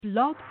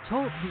Blog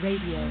Talk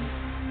Radio.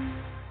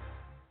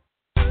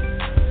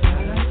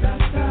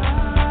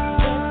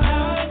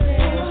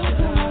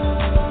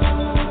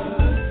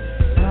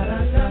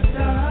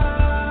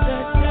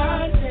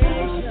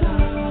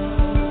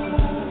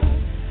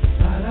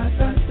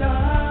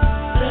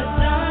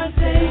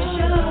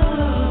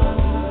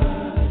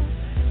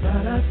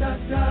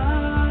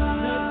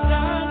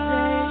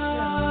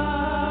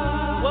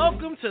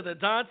 Welcome to the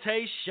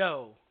Dante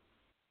Show.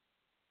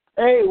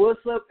 Hey, what's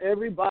up,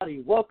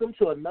 everybody? Welcome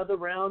to another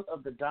round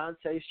of the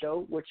Dante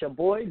Show with your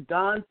boy,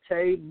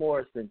 Dante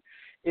Morrison.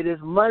 It is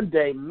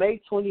Monday,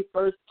 May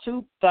 21st,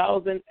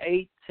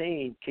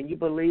 2018. Can you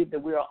believe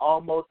that we are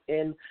almost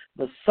in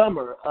the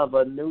summer of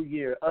a new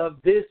year, of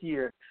this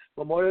year?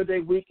 Memorial Day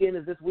weekend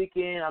is this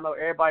weekend. I know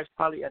everybody's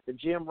probably at the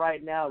gym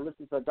right now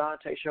listening to the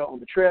Dante Show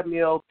on the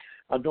treadmill,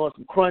 or doing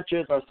some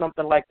crunches or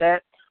something like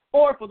that.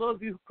 Or for those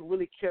of you who can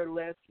really care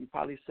less, you're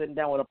probably sitting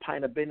down with a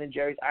pint of Ben &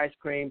 Jerry's ice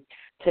cream,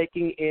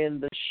 taking in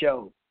the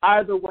show.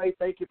 Either way,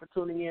 thank you for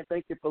tuning in.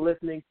 Thank you for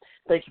listening.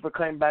 Thank you for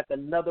coming back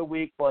another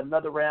week for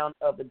another round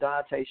of the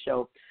Dante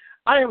Show.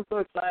 I am so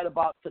excited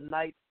about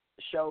tonight's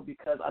show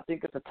because I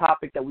think it's a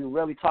topic that we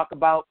rarely talk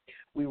about.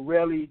 We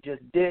rarely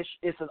just dish.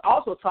 It's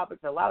also a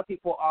topic that a lot of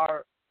people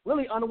are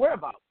really unaware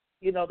about.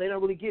 You know, they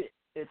don't really get it.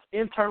 It's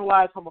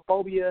internalized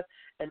homophobia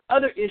and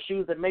other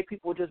issues that make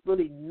people just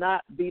really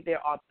not be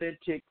their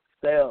authentic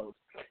selves.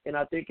 And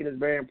I think it is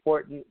very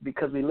important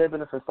because we live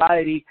in a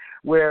society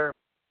where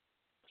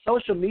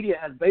social media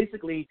has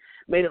basically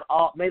made a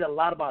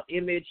lot about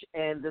image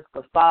and this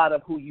facade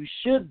of who you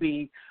should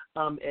be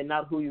and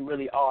not who you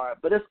really are.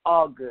 But it's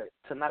all good.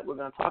 Tonight we're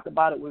going to talk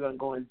about it. We're going to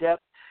go in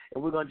depth,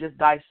 and we're going to just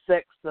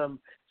dissect some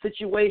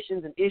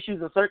situations and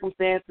issues and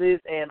circumstances.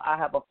 And I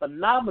have a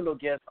phenomenal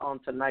guest on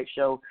tonight's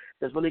show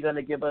that's really going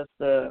to give us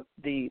the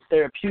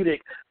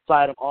therapeutic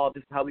side of all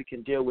this and how we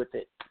can deal with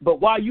it. But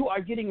while you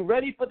are getting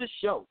ready for the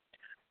show,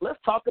 let's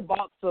talk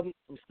about some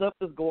stuff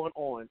that's going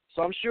on.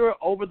 So I'm sure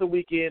over the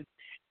weekend,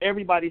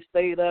 everybody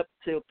stayed up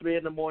till 3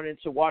 in the morning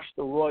to watch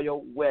the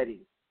royal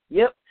wedding.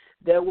 Yep,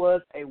 there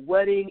was a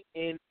wedding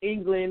in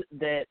England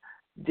that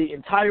the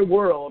entire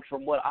world,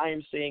 from what I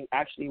am seeing,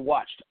 actually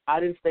watched. I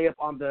didn't stay up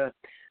on the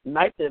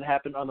night that it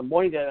happened, on the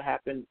morning that it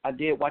happened. I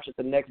did watch it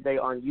the next day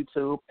on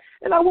YouTube.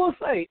 And I will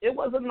say, it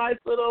was a nice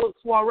little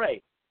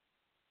soiree.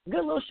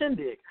 Good little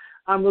shindig.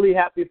 I'm really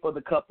happy for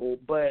the couple,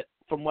 but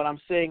from what I'm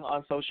seeing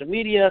on social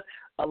media,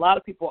 a lot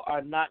of people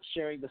are not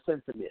sharing the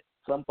sentiment.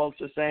 Some folks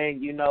are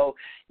saying,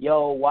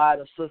 why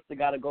the sister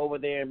got to go over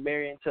there and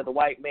marry into the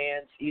white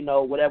man's,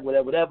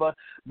 whatever,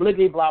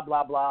 bliggity, blah,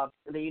 blah, blah.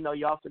 And then,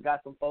 you also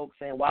got some folks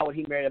saying, why would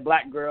he marry a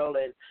black girl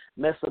and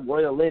mess up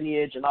royal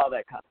lineage and all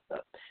that kind of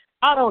stuff.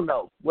 I don't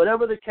know.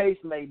 Whatever the case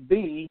may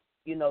be,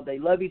 they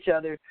love each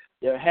other.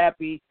 They're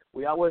happy.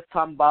 We always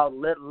talk about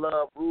let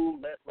love rule,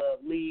 let love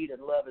lead,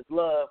 and love is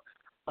love,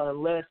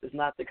 unless it's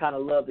not the kind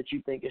of love that you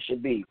think it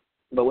should be.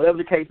 But whatever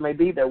the case may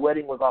be, their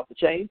wedding was off the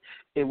chain.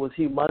 It was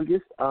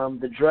humongous.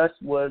 The dress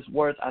was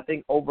worth, I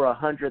think, over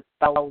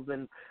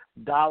 $100,000.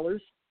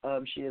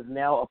 She is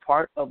now a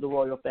part of the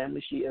royal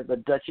family. She is a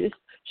duchess.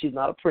 She's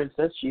not a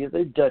princess. She is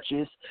a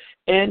duchess,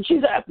 and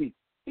she's happy.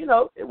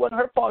 It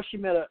wasn't her fault she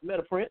met a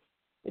prince.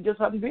 It just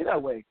happened to be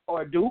that way,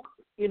 or a duke.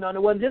 And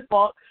it wasn't his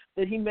fault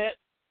that he met,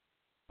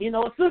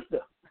 a sister.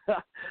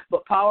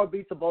 But power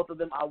be to both of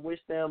them. I wish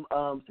them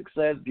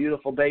success,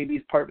 beautiful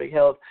babies, perfect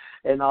health,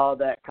 and all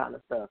that kind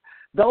of stuff.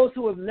 Those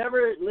who have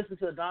never listened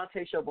to the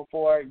Dante Show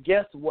before,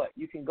 guess what?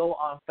 You can go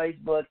on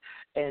Facebook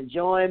and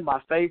join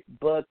my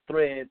Facebook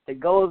thread. It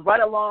goes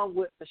right along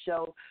with the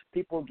show.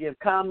 People give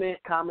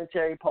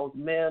commentary, post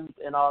memes,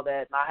 and all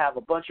that. And I have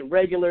a bunch of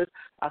regulars.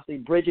 I see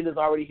Bridget is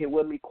already here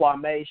with me,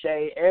 Kwame,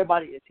 Shay.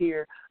 Everybody is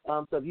here.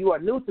 So if you are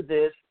new to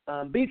this,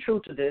 be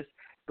true to this.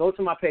 Go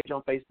to my page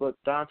on Facebook,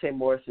 Dante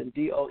Morrison,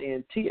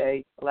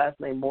 D-O-N-T-A, last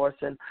name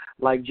Morrison,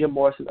 like Jim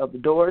Morrison of the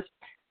Doors,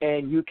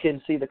 and you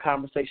can see the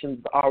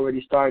conversations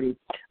already starting.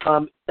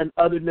 And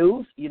other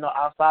news,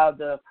 outside of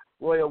the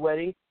royal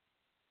wedding,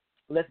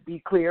 let's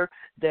be clear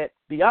that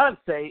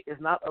Beyonce is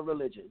not a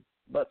religion,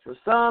 but for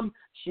some,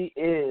 she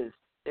is.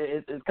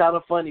 It's kind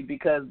of funny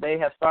because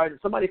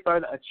somebody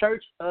started a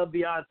church of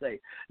Beyonce.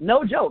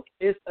 No joke,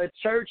 it's a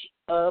church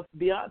of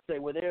Beyonce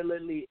where they're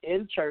literally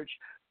in church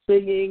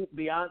singing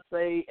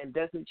Beyonce and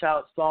Destiny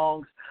Child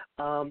songs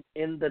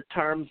in the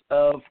terms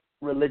of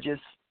religious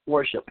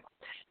worship.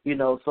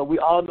 So we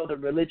all know that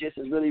religious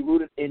is really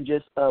rooted in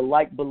just a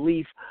like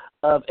belief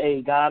of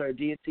a God or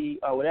deity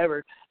or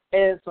whatever.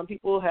 And some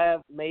people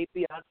have made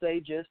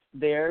Beyonce just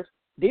their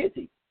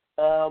deity.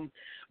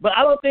 But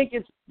I don't think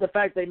it's the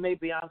fact they made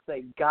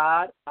Beyonce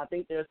God. I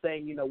think they're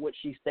saying, what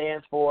she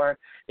stands for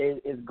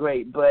is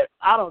great. But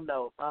I don't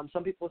know.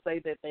 Some people say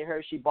that they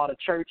heard she bought a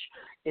church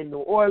in New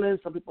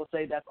Orleans. Some people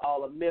say that's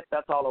all a myth.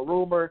 That's all a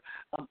rumor.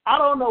 I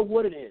don't know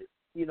what it is.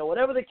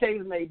 Whatever the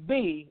case may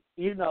be,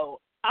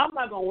 I'm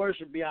not going to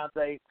worship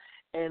Beyonce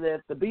And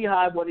if the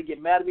Beehive want to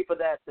get mad at me for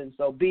that, then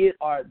so be it.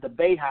 Or the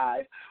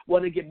Bayhive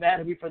want to get mad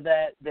at me for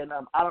that, then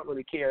I don't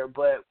really care.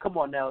 But come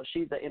on now,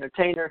 she's an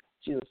entertainer.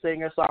 She's a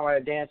singer,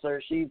 songwriter,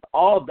 dancer. She's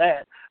all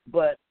that.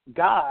 But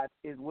God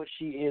is what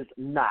she is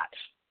not.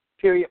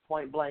 Period,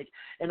 point blank.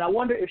 And I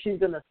wonder if she's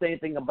going to say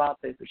anything about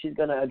this, if she's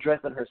going to address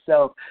it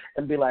herself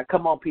and be like,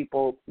 come on,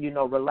 people,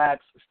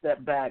 relax,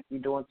 step back.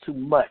 You're doing too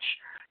much.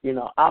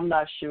 I'm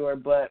not sure,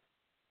 but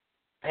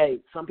hey,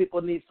 some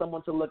people need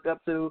someone to look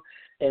up to,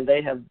 and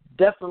they have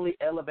definitely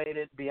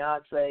elevated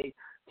Beyonce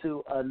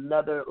to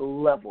another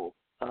level,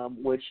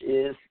 which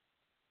is,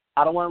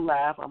 I don't want to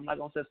laugh. I'm not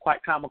going to say it's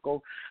quite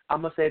comical.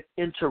 I'm going to say it's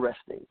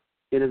interesting.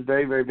 It is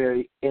very, very,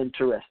 very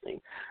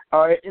interesting.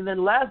 All right, and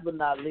then last but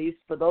not least,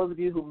 for those of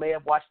you who may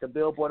have watched the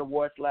Billboard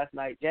Awards last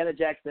night, Janet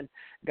Jackson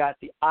got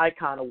the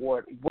Icon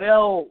Award.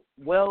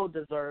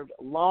 Well-deserved,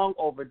 long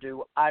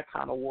overdue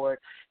Icon Award.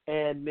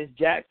 And Miss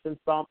Jackson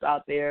stomped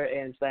out there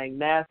and sang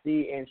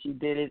Nasty, and she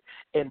did it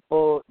in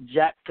full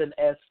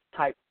Jackson-esque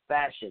type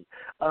fashion.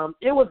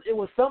 It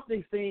was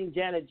something seeing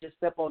Janet just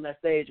step on that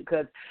stage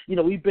because,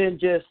 we've been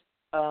just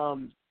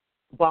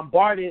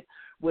bombarded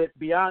with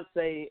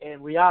Beyonce and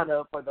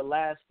Rihanna for the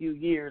last few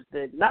years.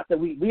 That not that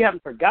we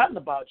haven't forgotten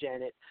about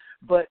Janet,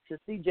 but to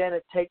see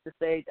Janet take the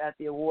stage at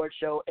the award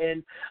show.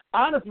 And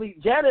honestly,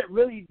 Janet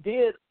really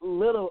did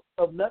little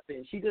of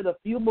nothing. She did a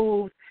few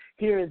moves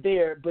here and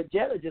there, but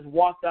Janet just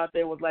walked out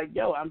there and was like,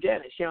 yo, I'm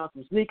Janet. She on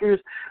some sneakers,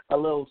 a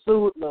little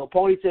suit, a little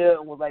ponytail,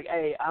 and was like,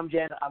 hey, I'm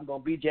Janet. I'm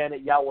going to be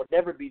Janet. Y'all will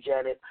never be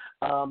Janet.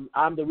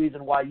 I'm the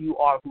reason why you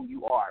are who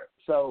you are.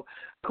 So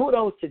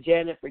kudos to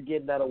Janet for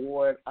getting that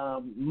award.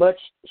 Much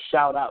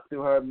shout out to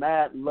her.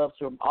 Mad love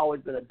to her.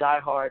 Always been a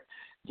diehard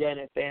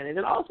Janet fan. And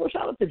then also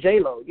shout out to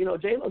J-Lo.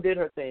 J-Lo did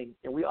her thing,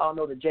 and we all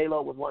know that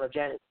J-Lo was one of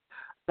Janet's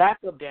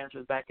backup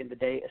dancers back in the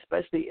day,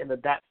 especially in the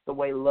That's the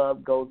Way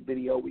Love Goes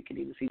video. We can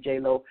even see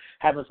J-Lo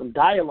having some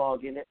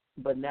dialogue in it,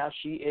 but now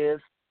she is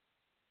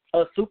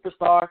a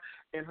superstar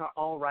in her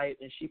own right,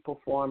 and she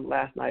performed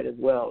last night as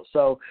well.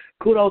 So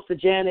kudos to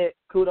Janet,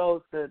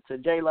 kudos to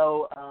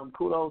J-Lo,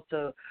 kudos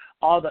to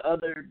all the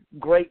other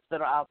greats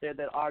that are out there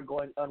that are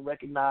going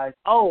unrecognized.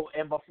 Oh,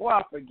 and before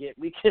I forget,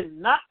 we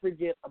cannot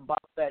forget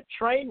about that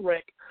train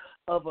wreck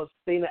of a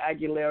Christina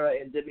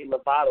Aguilera and Demi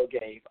Lovato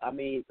game. I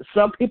mean,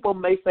 some people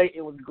may say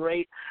it was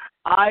great.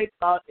 I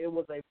thought it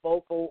was a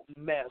vocal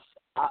mess.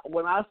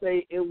 When I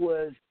say it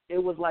was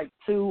like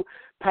two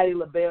Patti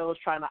LaBelle's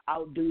trying to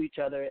outdo each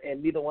other,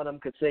 and neither one of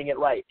them could sing it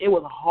right. It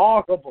was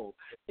horrible.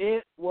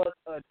 It was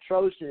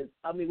atrocious.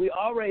 I mean, we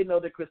already know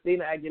that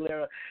Christina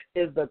Aguilera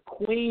is the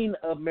queen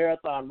of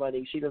marathon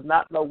running. She does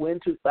not know when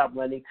to stop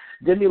running.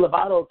 Demi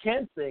Lovato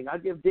can sing. I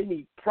give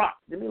Demi props.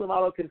 Demi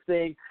Lovato can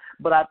sing,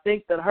 but I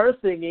think that her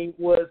singing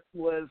was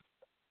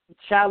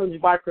challenged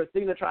by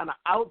Christina trying to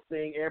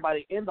out-sing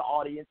everybody in the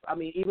audience. I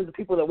mean, even the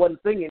people that wasn't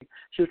singing,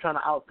 she was trying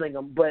to out-sing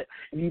them. But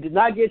if you did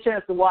not get a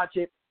chance to watch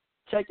it,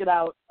 check it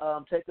out,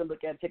 take a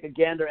look at it, take a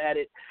gander at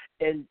it,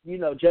 and,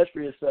 judge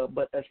for yourself.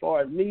 But as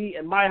far as me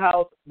and my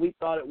house, we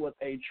thought it was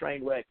a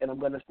train wreck, and I'm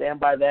going to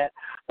stand by that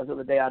until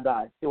the day I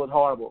die. It was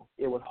horrible.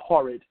 It was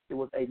horrid. It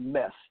was a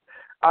mess.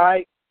 All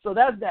right, so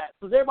that's that.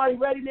 So is everybody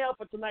ready now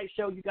for tonight's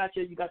show? You got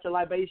your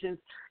libations,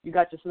 you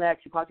got your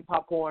snacks, you got your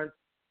popcorn,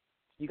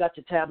 you got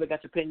your tablet,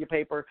 got your pen, your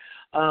paper.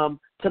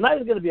 Tonight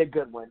is going to be a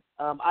good one.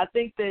 I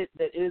think that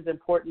it is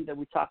important that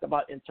we talk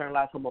about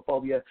internalized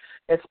homophobia,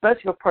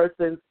 especially for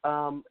persons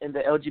in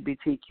the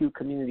LGBTQ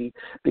community,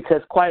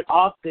 because quite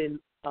often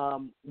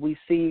we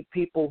see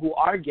people who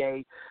are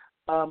gay,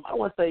 I don't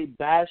want to say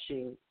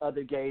bashing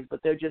other gays,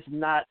 but they're just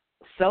not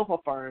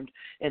self-affirmed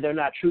and they're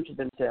not true to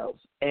themselves.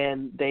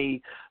 And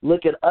they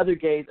look at other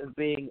gays as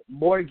being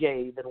more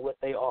gay than what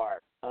they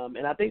are.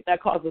 And I think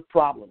that causes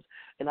problems.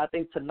 And I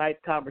think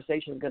tonight's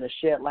conversation is going to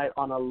shed light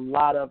on a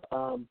lot of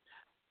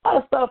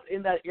stuff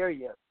in that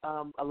area.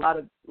 A lot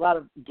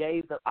of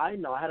gays that I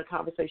know. I had a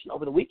conversation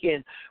over the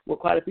weekend with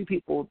quite a few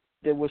people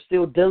that were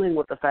still dealing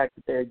with the fact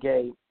that they're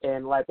gay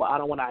and like, well, I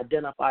don't want to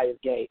identify as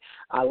gay.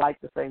 I like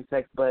the same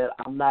sex, but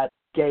I'm not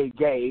gay.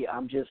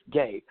 I'm just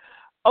gay.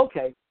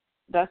 Okay,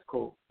 that's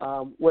cool.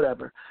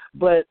 Whatever.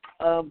 But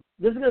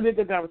this is going to be a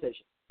good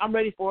conversation. I'm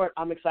ready for it.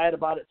 I'm excited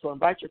about it. So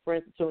invite your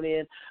friends to tune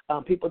in,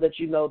 people that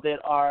you know that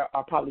are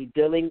probably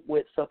dealing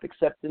with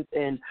self-acceptance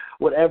in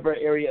whatever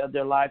area of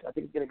their life. I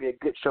think it's going to be a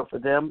good show for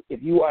them.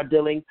 If you are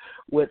dealing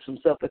with some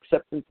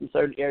self-acceptance in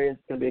certain areas,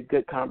 it's going to be a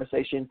good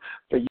conversation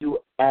for you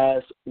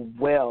as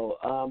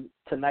well.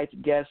 Tonight's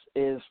guest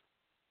is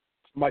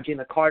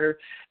Margina Carter,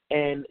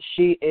 and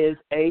she is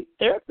a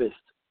therapist.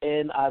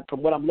 And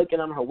from what I'm looking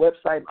on her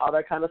website and all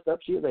that kind of stuff,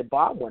 she is a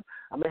bomb one.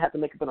 I may have to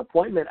make up an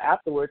appointment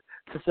afterwards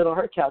to sit on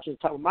her couch and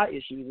talk about my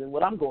issues and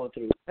what I'm going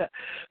through.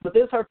 But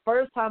this is her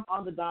first time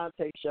on the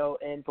Dante Show,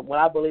 and from what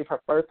I believe, her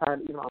first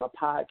time even on a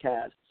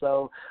podcast.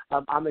 So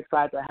I'm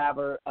excited to have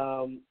her.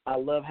 I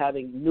love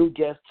having new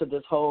guests to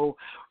this whole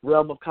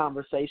realm of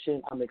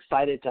conversation. I'm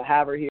excited to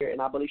have her here,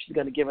 and I believe she's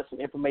going to give us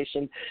some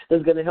information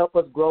that's going to help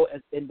us grow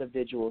as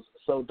individuals.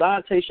 So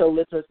Dante Show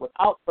listeners,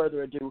 without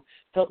further ado,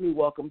 help me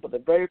welcome for the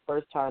very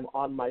first time time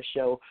on my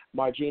show,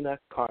 Margina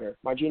Carter.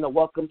 Margina,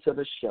 welcome to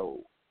the show.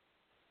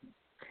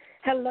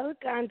 Hello,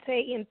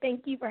 Dante, and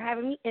thank you for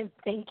having me, and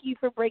thank you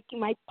for breaking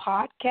my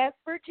podcast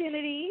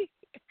virginity.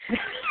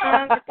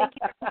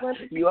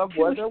 Thank you are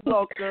more than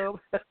welcome.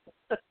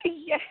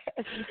 Yes,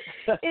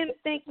 and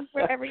thank you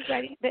for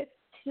everybody that's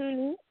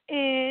tuning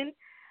in.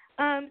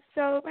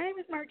 So my name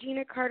is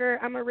Margina Carter.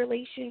 I'm a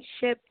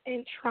relationship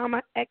and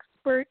trauma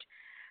expert.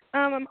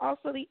 I'm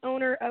also the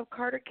owner of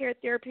Carter Care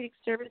Therapeutic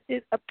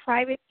Services, a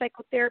private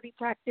psychotherapy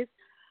practice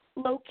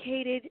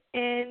located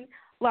in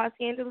Los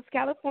Angeles,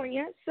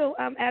 California. So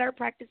at our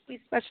practice, we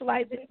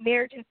specialize in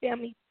marriage and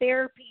family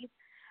therapy,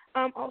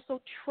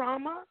 also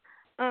trauma,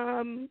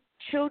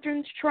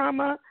 children's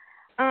trauma,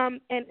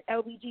 and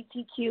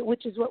LGBTQ,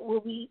 which is what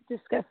we'll be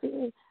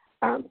discussing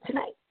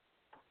tonight.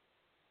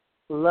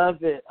 Love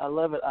it. I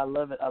love it. I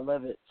love it. I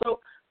love it. So,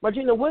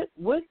 Margina, what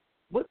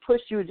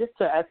pushed you, just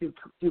to ask you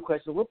a few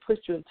questions, what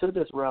pushed you into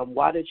this realm?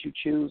 Why did you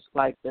choose,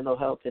 like, mental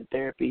health and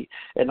therapy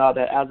and all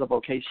that as a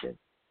vocation?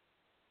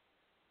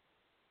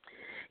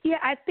 Yeah,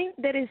 I think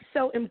that is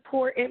so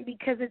important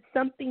because it's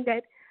something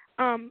that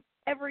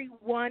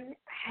everyone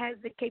has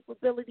the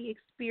capability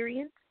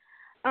experience.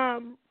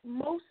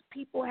 Most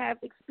people have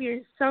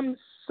experienced some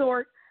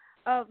sort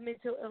of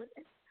mental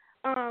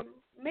illness.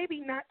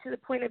 Maybe not to the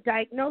point of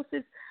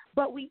diagnosis,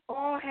 but we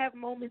all have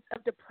moments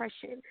of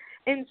depression.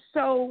 And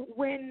so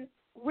when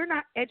we're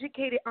not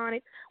educated on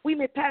it, we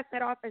may pass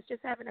that off as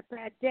just having a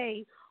bad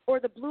day or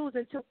the blues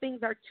until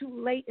things are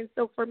too late. And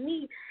so for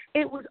me,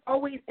 it was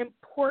always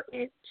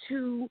important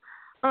to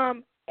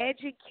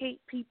educate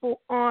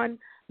people on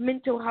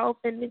mental health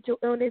and mental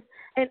illness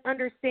and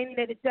understanding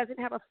that it doesn't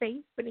have a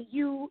face, but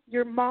you,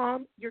 your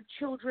mom, your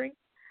children,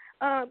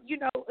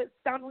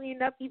 astoundingly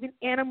enough, even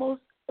animals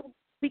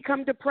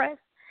become depressed.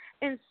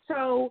 And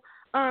so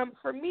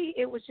for me,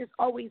 it was just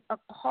always a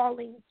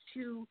calling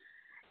to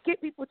get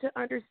people to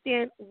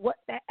understand what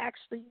that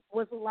actually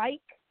was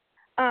like,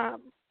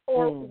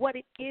 or what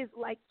it is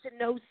like to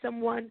know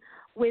someone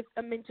with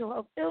a mental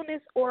health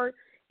illness, or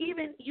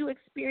even you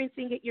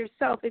experiencing it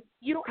yourself. If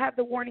you don't have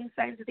the warning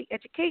signs of the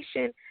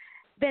education,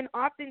 then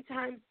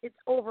oftentimes it's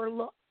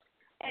overlooked.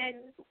 And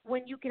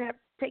when you can have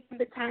taken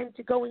the time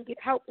to go and get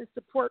help and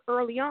support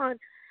early on,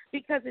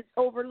 because it's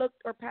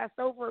overlooked or passed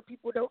over, or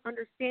people don't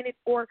understand it,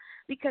 or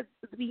because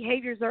the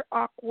behaviors are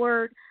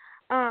awkward,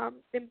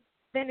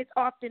 then it's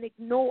often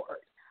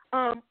ignored,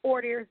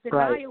 or there's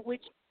denial, right,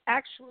 which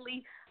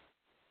actually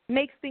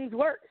makes things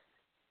worse.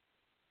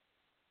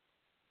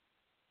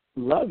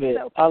 Love it.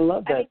 So, I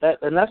love that.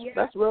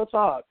 That's real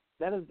talk.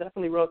 That is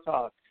definitely real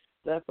talk.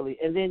 Definitely.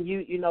 And then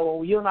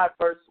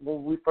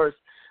when we first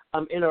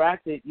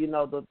interacted,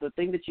 the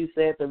thing that you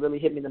said that really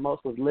hit me the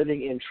most was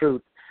living in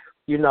truth.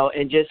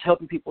 And just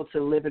helping people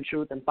to live in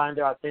truth and find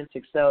their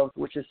authentic selves,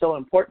 which is so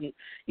important,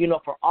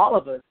 for all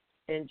of us.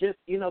 And just,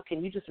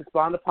 can you just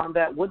expand upon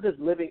that? What does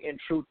living in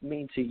truth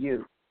mean to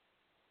you?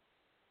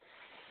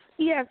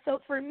 Yeah, so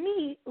for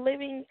me,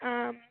 living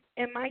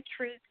in my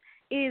truth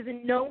is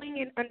knowing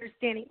and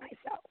understanding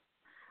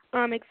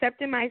myself,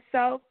 accepting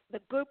myself, the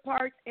good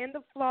parts and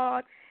the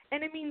flawed,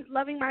 and it means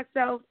loving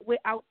myself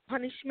without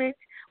punishment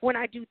when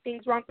I do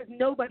things wrong, because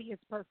nobody is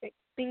perfect.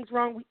 Things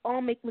wrong, we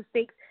all make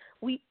mistakes.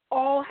 We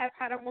all have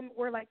had a moment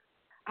where, like,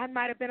 I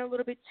might have been a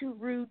little bit too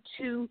rude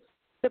to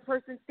the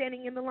person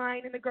standing in the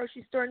line in the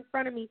grocery store in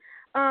front of me.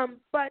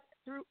 But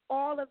through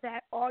all of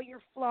that, all your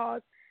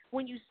flaws,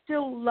 when you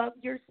still love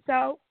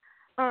yourself,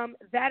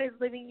 that is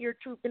living your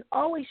truth and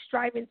always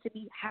striving to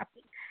be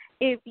happy.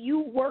 If you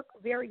work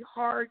very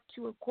hard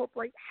to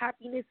incorporate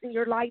happiness in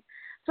your life,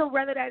 so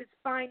whether that is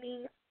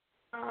finding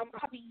a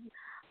hobby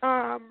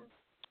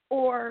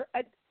or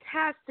a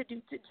task to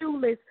do, to-do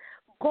list,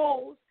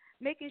 goals,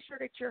 making sure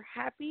that you're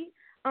happy.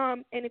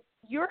 And if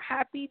you're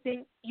happy,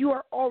 then you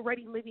are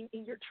already living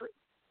in your truth.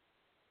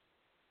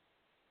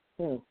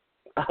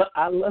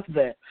 I love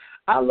that.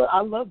 I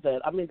love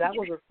that. I mean, that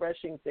was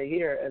refreshing to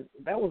hear. And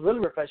that was really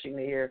refreshing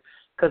to hear,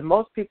 because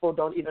most people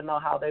don't even know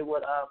how they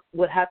would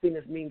what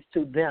happiness means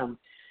to them.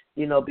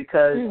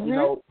 Because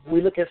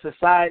we look at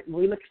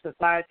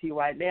society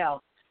right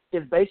now,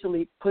 is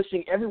basically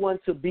pushing everyone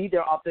to be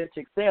their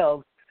authentic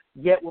selves.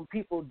 Yet when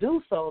people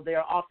do so, they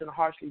are often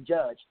harshly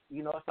judged.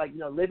 It's like,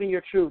 living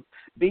your truth,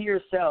 be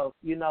yourself,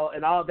 and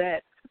all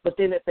that. But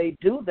then if they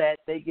do that,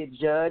 they get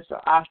judged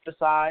or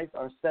ostracized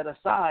or set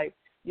aside,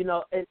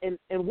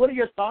 and what are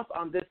your thoughts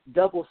on this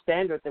double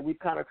standard that we've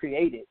kind of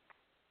created?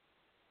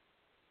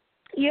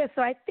 Yeah,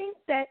 so I think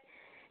that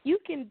you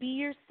can be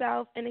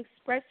yourself and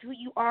express who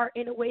you are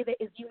in a way that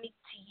is unique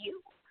to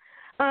you.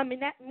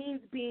 And that means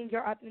being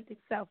your authentic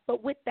self.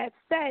 But with that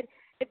said,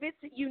 if it's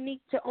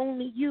unique to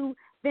only you,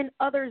 then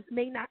others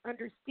may not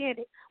understand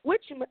it,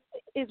 which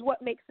is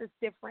what makes us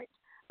different.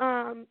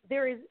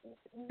 There is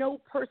no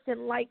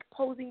person like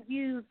opposing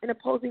views and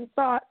opposing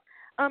thoughts,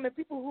 and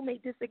people who may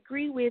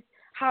disagree with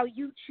how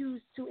you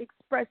choose to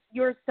express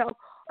yourself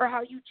or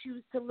how you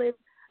choose to live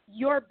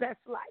your best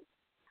life.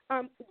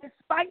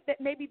 despite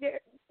that maybe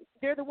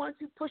they're the ones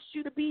who pushed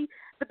you to be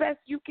the best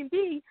you can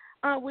be,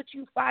 which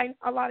you find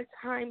a lot of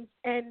times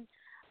in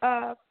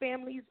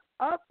families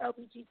of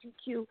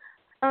LGBTQ,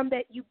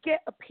 that you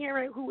get a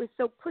parent who is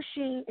so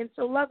pushing and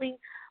so loving,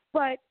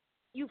 but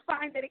you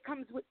find that it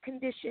comes with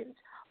conditions.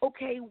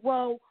 Okay,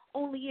 well,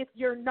 only if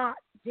you're not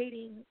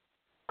dating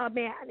a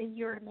man and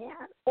you're a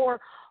man, or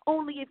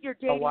only if you're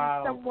dating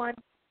someone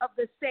of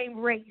the same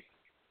race,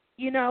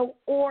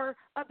 or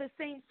of the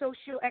same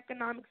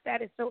socioeconomic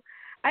status. So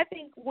I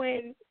think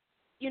when,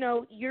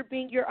 you're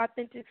being your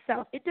authentic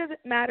self, it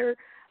doesn't matter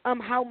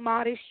how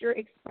modest your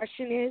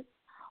expression is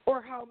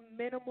or how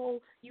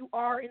minimal you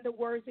are in the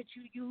words that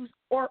you use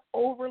or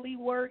overly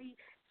wordy,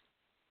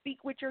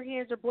 speak with your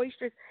hands or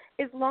boisterous,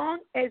 as long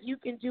as you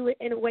can do it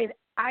in a way that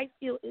I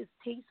feel is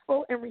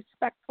tasteful and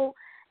respectful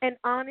and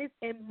honest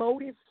and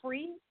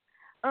motive-free,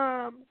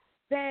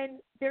 then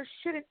there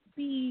shouldn't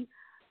be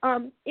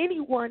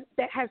anyone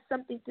that has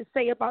something to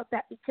say about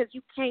that because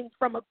you came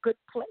from a good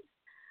place.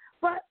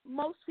 But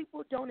most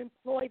people don't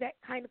employ that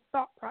kind of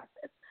thought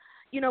process.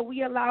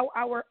 We allow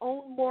our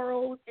own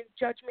morals and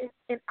judgments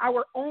and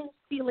our own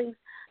feelings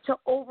to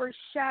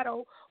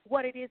overshadow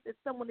what it is that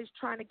someone is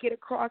trying to get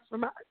across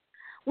from us,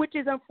 which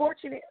is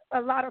unfortunate.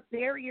 A lot of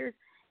barriers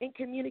in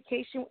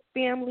communication with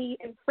family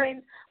and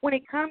friends when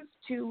it comes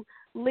to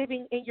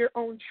living in your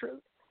own truth.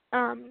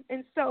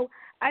 And so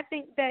I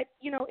think that,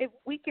 if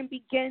we can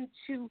begin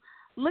to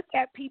look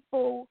at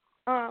people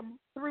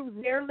through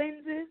their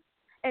lenses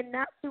and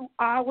not through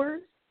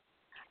ours,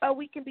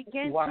 we can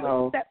begin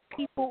to accept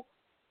people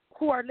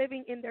who are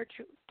living in their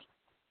truth.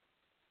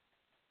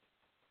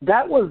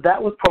 That was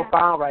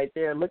profound right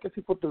there. Look at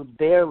people through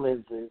their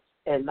lenses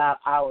and not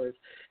ours.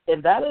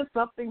 And that is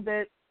something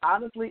that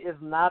honestly is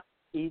not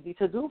easy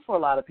to do for a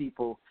lot of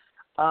people.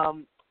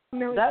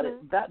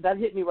 That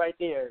hit me right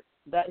there.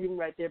 That hit me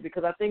right there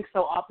because I think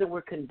so often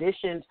we're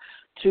conditioned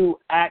to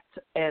act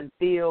and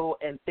feel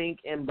and think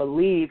and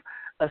believe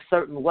a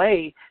certain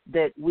way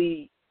that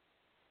we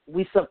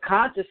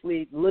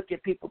subconsciously look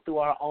at people through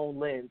our own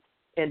lens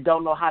and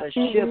don't know how to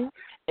shift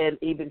and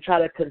even try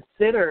to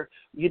consider,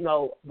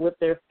 what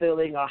they're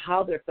feeling or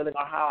how they're feeling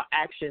or how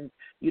actions,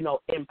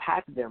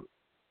 impact them.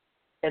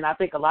 And I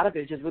think a lot of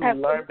it is just really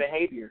learned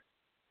behavior.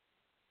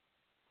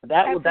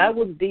 That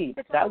was deep.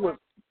 That was.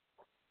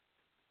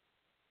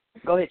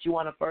 Go ahead. You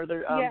want to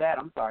further that?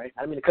 I'm sorry.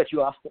 I didn't mean to cut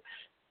you off.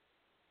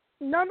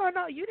 No.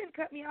 You didn't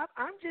cut me off.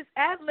 I'm just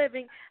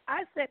ad-libbing.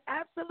 I said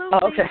absolutely.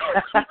 Oh, okay.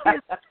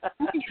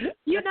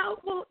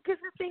 Because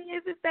the thing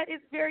is that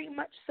it's very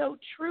much so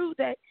true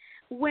that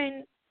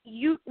when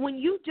you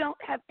don't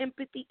have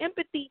empathy,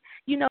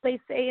 they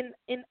say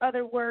in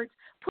other words,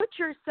 put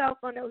yourself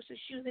on those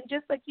shoes. And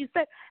just like you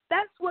said,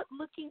 that's what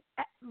looking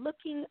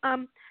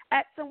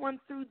at someone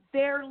through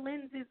their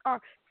lenses are,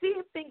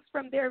 seeing things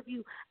from their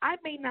view. I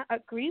may not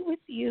agree with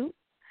you.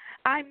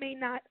 I may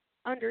not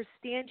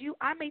understand you.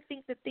 I may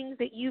think the things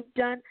that you've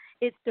done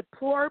is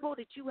deplorable,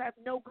 that you have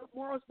no good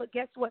morals, but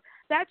guess what?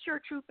 That's your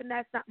truth and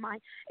that's not mine.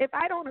 If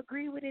I don't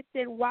agree with it,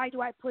 then why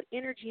do I put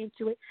energy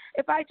into it?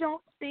 If I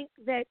don't think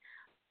that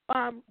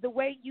the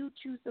way you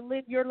choose to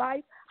live your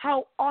life,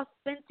 how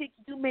authentic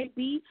you may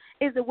be,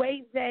 is a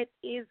way that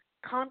is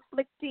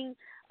conflicting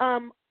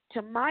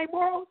to my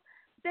morals,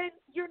 then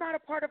you're not a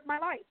part of my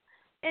life.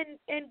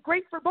 And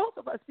great for both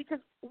of us, because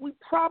we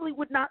probably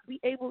would not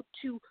be able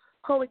to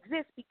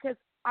coexist because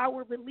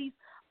our beliefs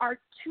are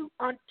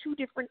on two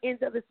different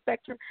ends of the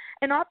spectrum.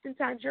 And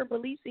oftentimes your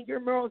beliefs and your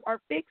morals are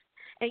fixed,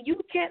 and you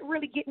can't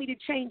really get me to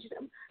change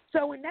them.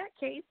 So in that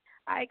case,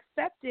 I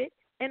accept it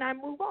and I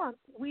move on.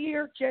 We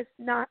are just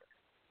not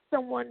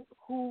someone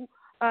who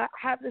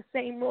have the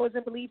same morals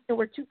and beliefs, and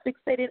we're too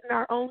fixated in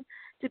our own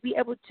to be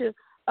able to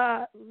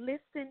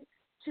listen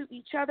to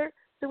each other.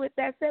 So with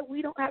that said,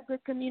 we don't have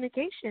good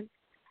communication.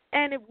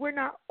 And if we're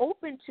not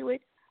open to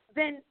it,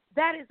 then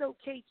that is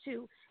okay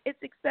too. It's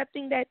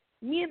accepting that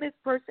me and this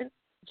person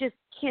just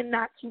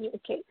cannot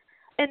communicate,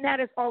 and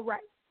that is all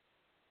right.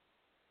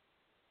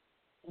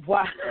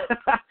 Wow,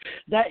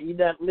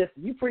 listen,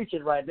 you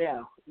preaching right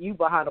now. You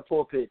behind the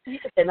pulpit,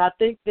 and I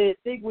think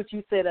what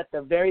you said at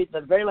the very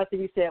last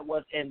thing you said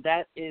was, and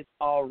that is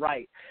all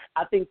right.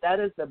 I think that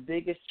is the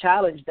biggest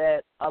challenge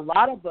that a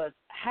lot of us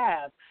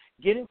have,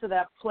 getting to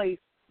that place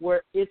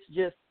where it's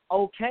just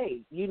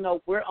okay.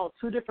 We're on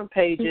two different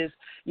pages.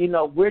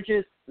 We're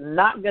just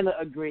not going to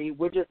agree.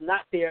 We're just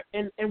not there,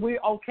 and we're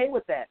okay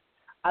with that.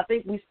 I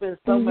think we spend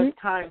so much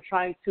time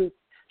trying to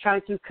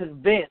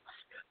convince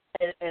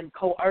and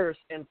coerce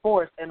and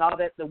force and all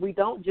that we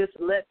don't just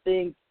let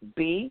things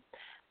be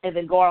and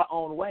then go our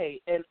own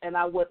way. And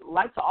I would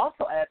like to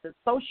also add that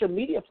social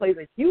media plays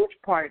a huge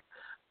part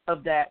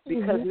of that,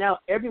 because now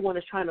everyone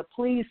is trying to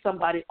please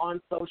somebody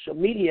on social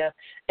media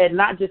and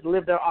not just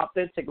live their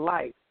authentic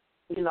life.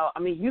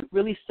 You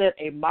really said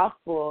a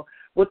mouthful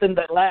within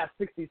that last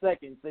 60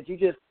 seconds that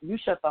you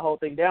shut the whole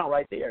thing down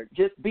right there.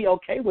 Just be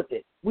okay with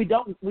it. We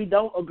don't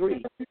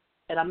agree,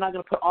 and I'm not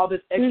going to put all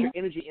this extra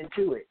energy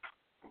into it.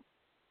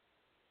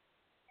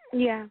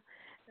 Yeah,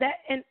 that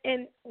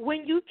and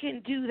when you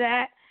can do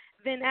that,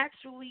 then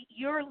actually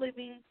you're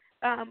living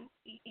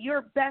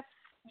your best.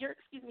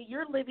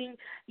 You're living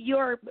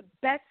your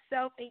best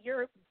self and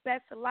your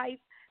best life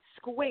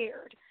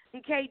squared.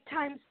 Okay,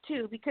 times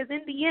two. Because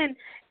in the end,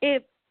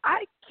 if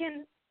I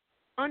can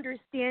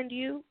understand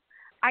you,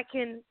 I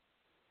can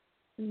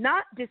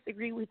not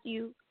disagree with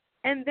you,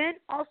 and then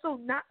also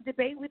not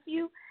debate with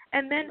you,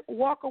 and then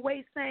walk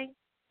away saying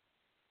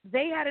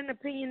they had an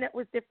opinion that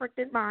was different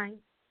than mine.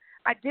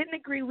 I didn't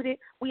agree with it.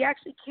 We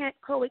actually can't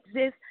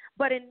coexist,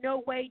 but in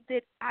no way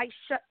did I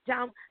shut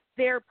down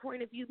their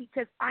point of view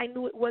because I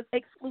knew it was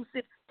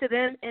exclusive to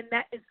them, and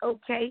that is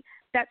okay.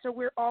 That's why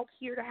we're all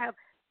here to have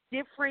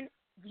different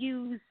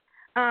views.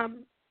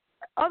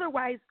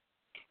 Otherwise,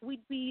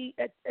 we'd be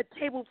a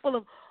table full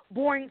of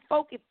boring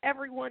folk if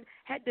everyone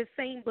had the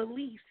same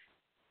beliefs.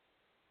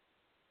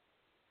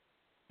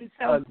 And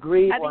so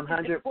Agreed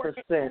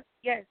 100%.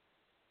 Yes.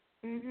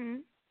 Mm-hmm.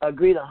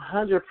 Agreed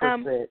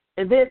 100%.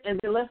 And then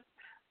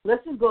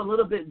let's just go a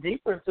little bit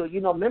deeper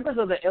into, members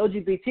of the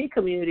LGBT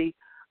community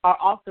are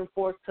often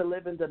forced to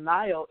live in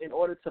denial in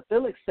order to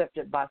feel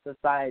accepted by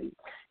society.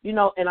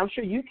 And I'm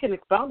sure you can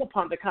expound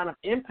upon the kind of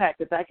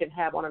impact that can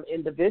have on an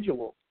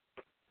individual.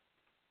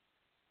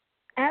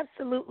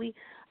 Absolutely.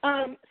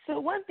 So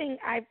one thing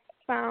I've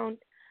found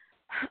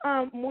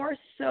more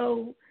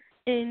so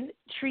in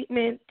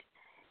treatment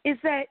is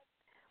that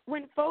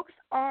when folks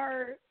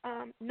are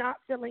not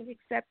feeling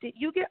accepted,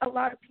 you get a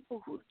lot of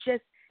people who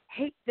just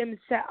hate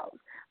themselves.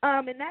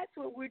 And that's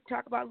what we'll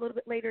talk about a little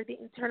bit later, the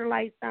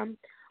internalized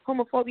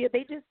homophobia.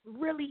 They just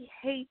really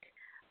hate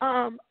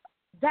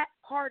that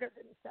part of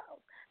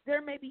themselves. There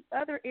may be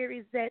other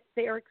areas that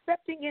they are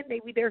accepting in.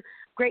 Maybe they're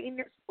great in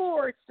their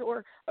sports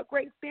or a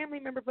great family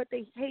member, but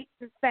they hate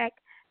the fact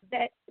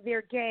that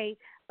they're gay.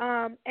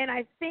 And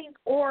I think,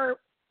 or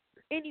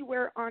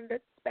anywhere on the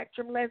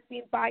spectrum,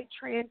 lesbian, bi,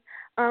 trans,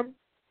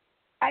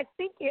 I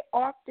think it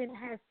often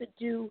has to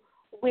do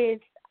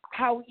with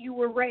how you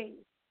were raised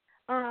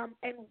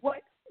and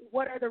what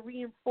are the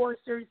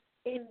reinforcers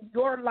in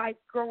your life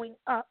growing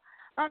up.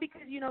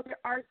 Because, there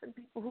are some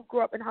people who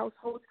grew up in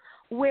households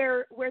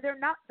where they're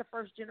not the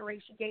first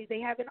generation gay. They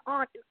have an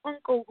aunt, an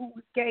uncle who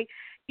was gay,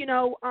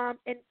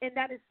 and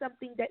that is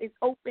something that is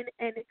open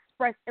and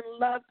expressed and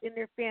loved in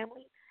their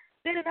family.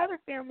 Then in other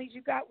families,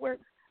 you got where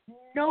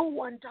no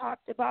one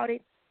talked about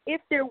it.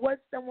 If there was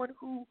someone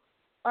who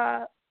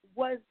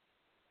was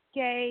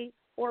gay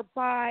or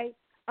bi,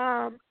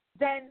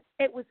 then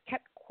it was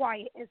kept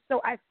quiet. And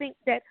so I think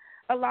that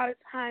a lot of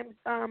times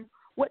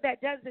what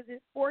that does is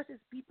it forces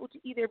people to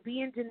either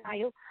be in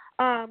denial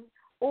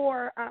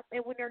or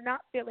and when they're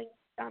not feeling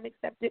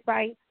accepted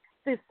by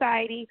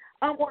society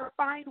or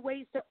find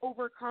ways to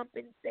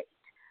overcompensate.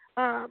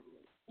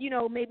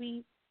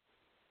 Maybe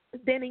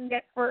bending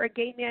neck for a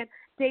gay man,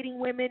 dating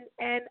women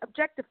and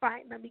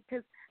objectifying them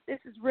because this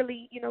is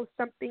really,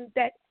 something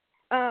that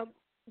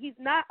he's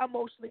not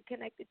emotionally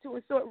connected to.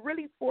 And so it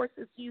really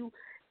forces you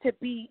to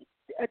be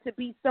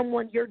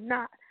someone you're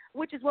not,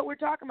 which is what we're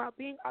talking about,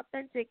 being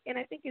authentic. And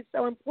I think it's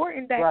so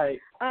important that right.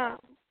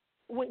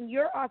 When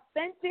you're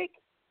authentic,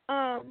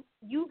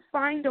 you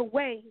find a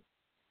way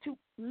to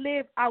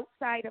live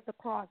outside of the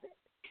closet.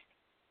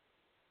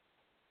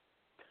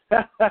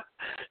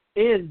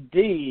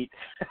 Indeed.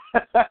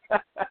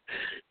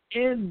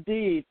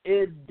 Indeed,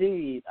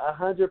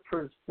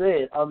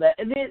 100% on that.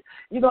 And then,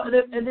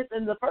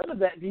 and the further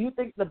that, do you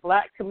think the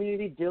Black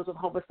community deals with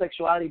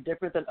homosexuality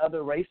different than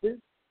other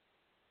races?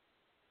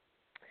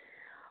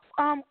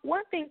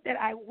 One thing that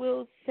I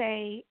will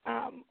say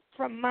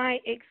from my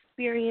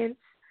experience,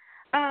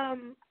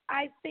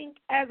 I think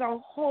as a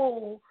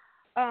whole,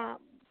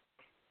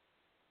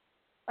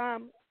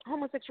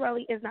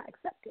 homosexuality is not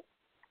accepted.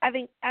 I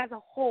think as a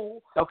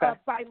whole,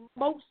 by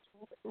most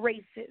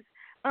races.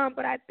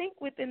 But I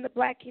think within the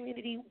Black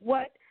community,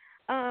 what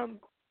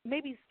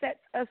maybe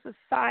sets us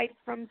aside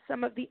from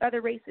some of the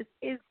other races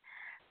is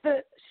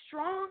the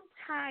strong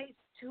ties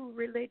to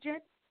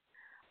religion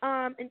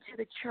and to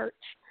the church.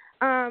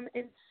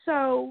 And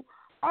so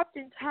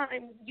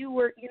oftentimes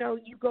you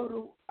go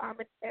to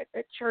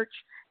a church,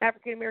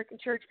 African American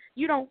church,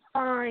 you don't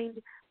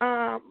find,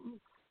 a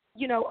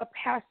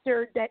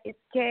pastor that is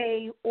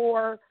gay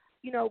or,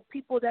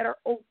 people that are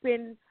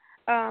open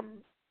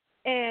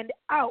and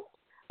out.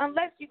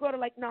 Unless you go to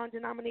like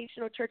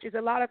non-denominational churches,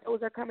 a lot of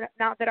those are coming up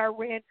now that are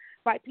ran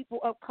by people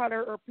of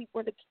color or people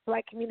in the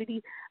Black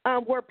community,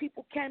 where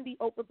people can be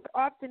open, but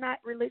often not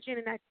religion.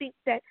 And I think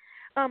that,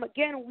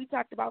 again, when we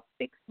talked about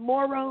fixed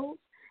morals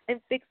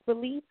and fixed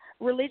belief,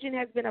 religion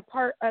has been a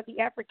part of the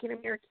African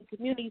American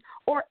community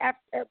or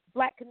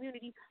Black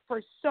community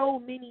for so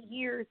many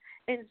years.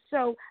 And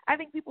so I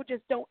think people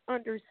just don't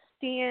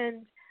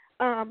understand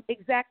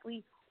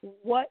exactly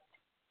what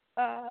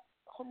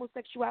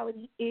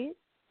homosexuality is.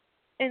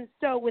 And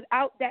so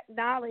without that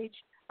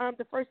knowledge,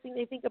 the first thing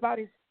they think about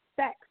is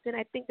sex. And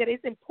I think that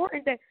it's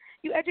important that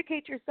you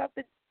educate yourself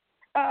that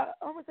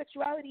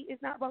homosexuality is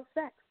not about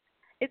sex.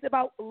 It's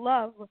about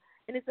love,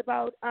 and it's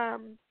about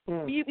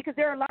you, because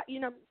there are a lot,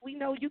 we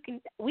know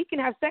we can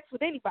have sex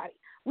with anybody.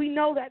 We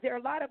know that there are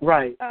a lot of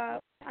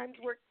times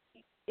where,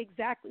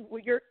 exactly,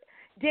 where you're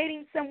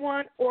dating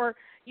someone or,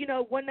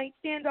 one night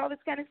stand, all this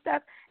kind of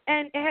stuff,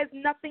 and it has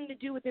nothing to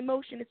do with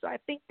emotion. And so I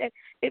think that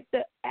if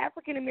the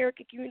African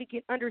American community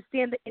can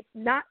understand that it's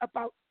not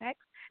about sex,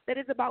 that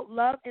it's about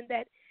love, and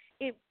that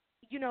if,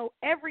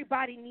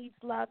 everybody needs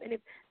love, and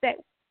if that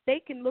they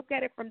can look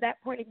at it from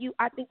that point of view,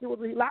 I think there will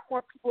be a lot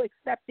more people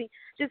accepting,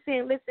 just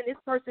saying, listen, this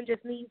person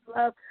just needs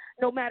love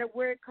no matter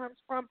where it comes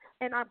from,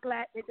 and I'm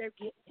glad that they're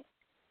getting it.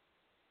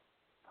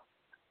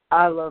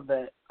 I love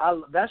that.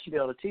 That should be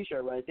on a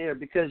T-shirt right there,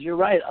 because you're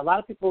right. A lot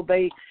of people,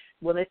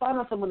 when they find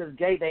out someone is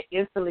gay, they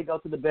instantly go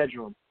to the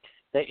bedroom.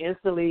 They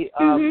instantly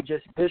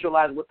just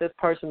visualize what this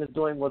person is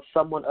doing with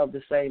someone of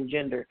the same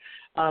gender.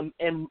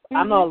 And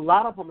I know a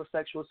lot of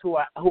homosexuals who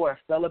are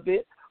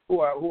celibate, who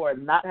are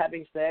not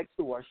having sex,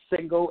 who are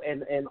single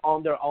and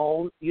on their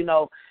own,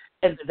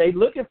 and they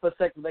looking for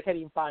sex, but they can't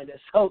even find it.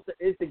 So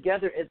it's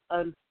together is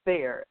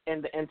unfair,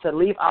 and to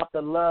leave out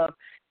the love,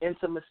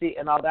 intimacy,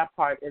 and all that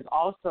part is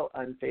also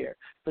unfair.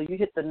 So you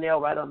hit the nail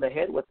right on the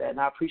head with that, and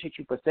I appreciate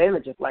you for saying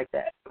it just like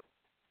that.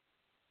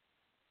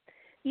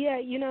 Yeah,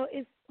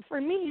 it's for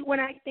me when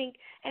I think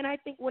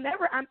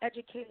whenever I'm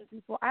educating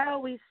people, I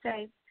always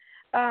say,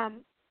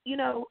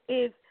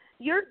 if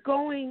you're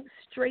going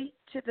straight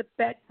to the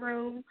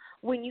bedroom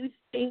when you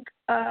think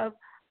of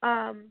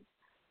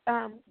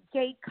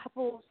gay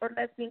couples or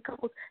lesbian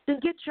couples, then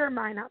get your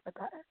mind out the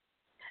gutter.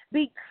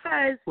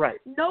 Because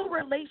no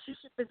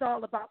relationship is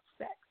all about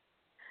sex.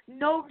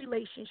 No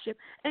relationship.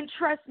 And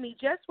trust me,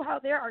 just how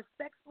there are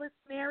sexless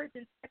marriage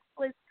and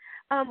sexless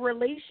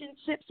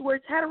relationships where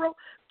it's hetero,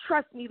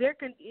 trust me,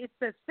 it's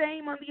the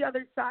same on the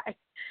other side.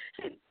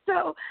 And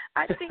so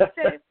I think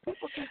that if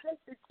people can take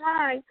the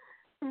time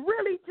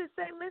really to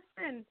say,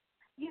 listen,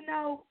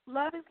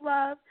 love is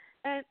love,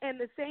 and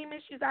the same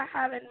issues I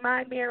have in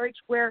my marriage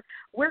where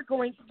we're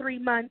going 3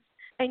 months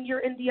and you're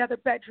in the other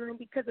bedroom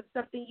because of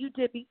something you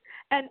did.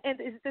 And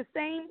it's the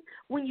same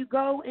when you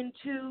go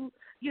into,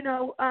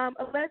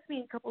 a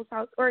lesbian couple's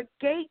house or a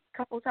gay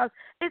couple's house.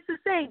 It's the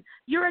same.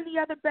 You're in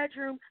the other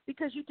bedroom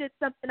because you did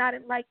something I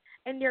didn't like,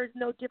 and there's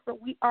no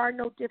different. We are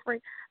no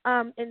different.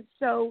 And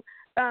so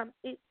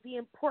the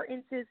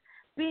importance is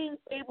being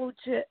able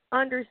to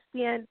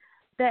understand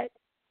that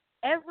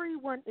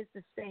everyone is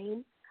the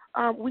same.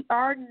 We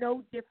are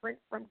no different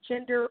from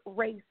gender,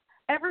 race.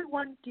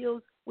 Everyone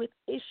deals with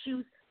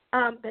issues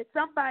that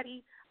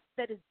somebody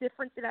that is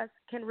different than us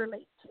can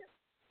relate to.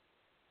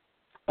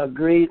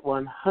 Agreed,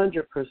 100%,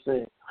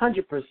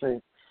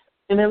 100%.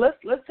 And then let's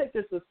take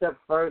this a step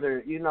further,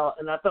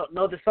 and I thought,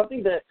 there's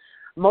something that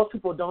most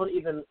people don't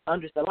even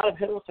understand. A lot of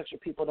heterosexual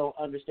people don't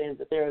understand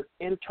that there's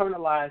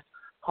internalized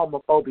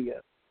homophobia,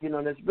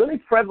 and it's really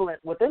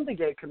prevalent within the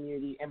gay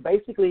community. And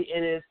basically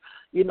it is,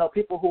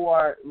 people who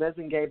are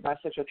lesbian, gay,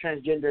 bisexual,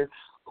 transgender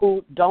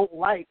who don't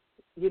like,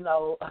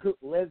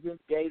 lesbians,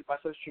 gays,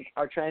 bisexual,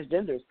 or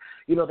transgenders.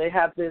 They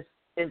have this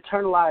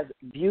internalized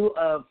view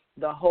of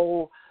the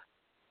whole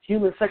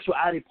human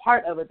sexuality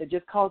part of it that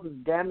just causes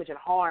damage and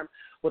harm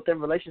within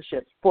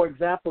relationships. For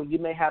example, you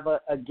may have a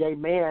gay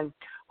man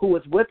who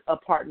is with a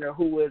partner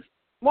who is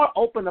more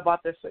open about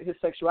his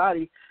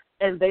sexuality,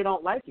 and they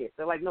don't like it.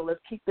 They're like, no,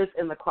 let's keep this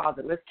in the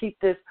closet. Let's keep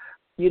this,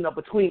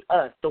 between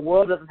us. The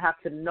world doesn't have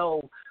to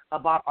know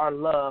about our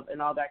love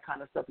and all that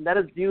kind of stuff. And that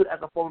is viewed as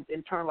a form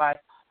of internalized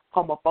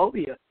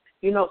homophobia.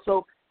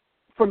 So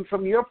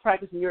from your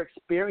practice and your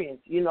experience,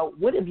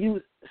 what have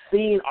you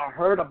seen or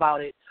heard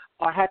about it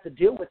or had to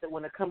deal with it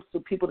when it comes to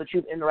people that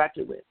you've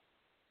interacted with?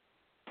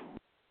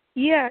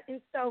 Yeah, and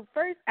so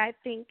first I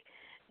think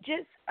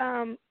just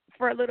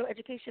for a little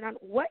education on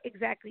what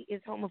exactly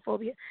is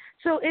homophobia.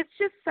 So it's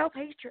just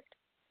self-hatred.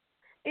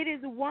 It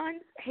is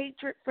one's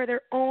hatred for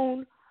their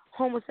own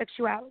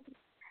homosexuality,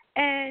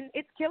 and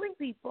it's killing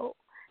people.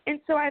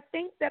 And so I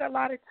think that a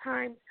lot of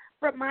times,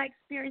 from my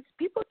experience,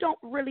 people don't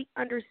really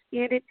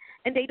understand it,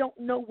 and they don't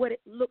know what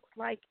it looks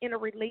like in a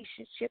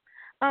relationship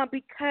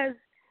because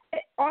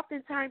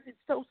oftentimes it's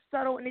so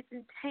subtle and it's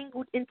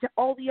entangled into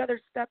all the other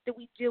stuff that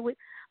we deal with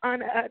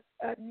on a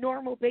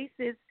normal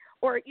basis,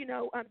 or,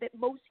 that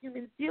most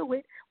humans deal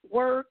with,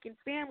 work and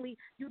family.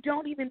 You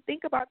don't even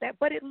think about that.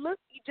 But it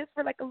looks, just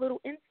for like a little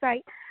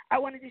insight, I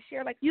wanted to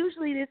share,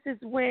 usually this is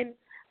when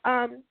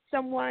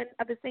someone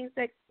of the same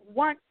sex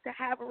wants to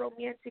have a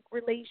romantic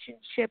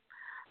relationship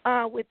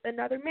with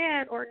another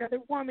man or another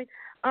woman,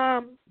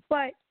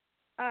 but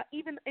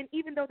even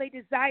though they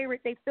desire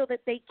it, they feel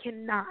that they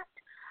cannot.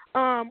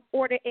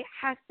 Or that it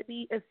has to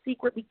be a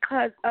secret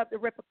because of the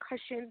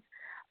repercussions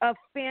of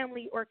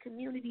family or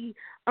community,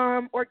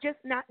 or just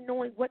not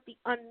knowing what the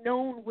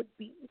unknown would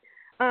be.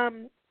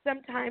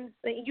 Sometimes,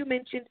 you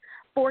mentioned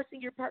forcing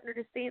your partner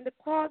to stay in the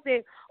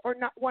closet or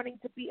not wanting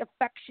to be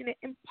affectionate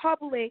in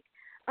public,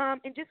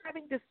 and just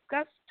having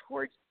disgust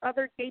towards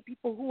other gay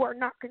people who are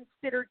not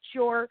considered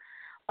your,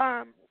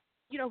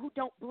 who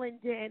don't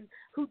blend in,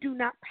 who do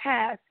not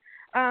pass,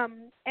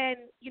 and,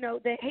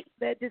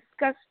 the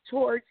disgust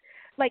towards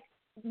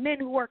men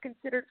who are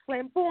considered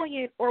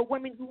flamboyant or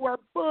women who are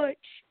butch,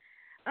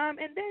 and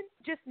then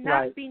just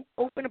not being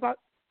open about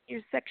your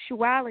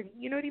sexuality.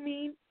 You know what I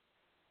mean?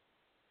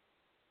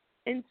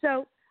 And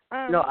so,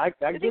 no, I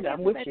get it.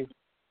 I'm with you.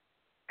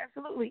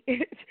 Absolutely.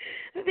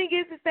 The thing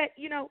is that,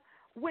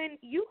 when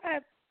you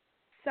have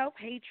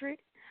self-hatred,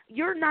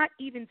 you're not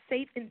even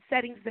safe in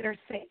settings that are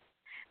safe.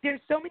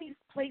 There's so many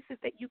places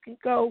that you can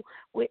go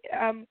with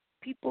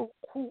people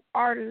who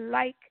are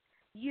like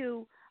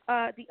you,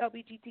 the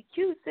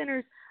LGBTQ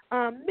centers,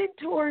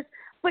 mentors,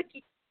 but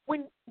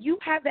when you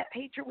have that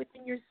hatred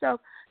within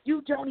yourself,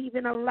 you don't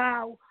even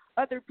allow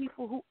other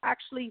people who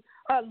actually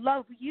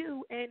love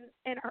you and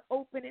are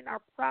open and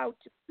are proud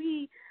to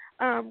be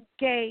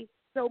gay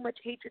so much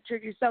hatred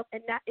toward yourself,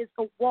 and that is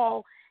a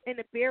wall and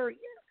a barrier.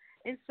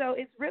 And so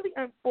it's really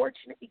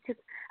unfortunate because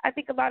I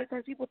think a lot of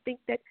times people think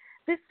that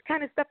this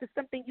kind of stuff is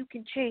something you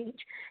can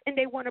change, and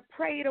they want to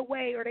pray it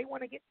away or they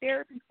want to get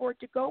therapy for it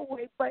to go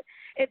away. But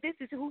if this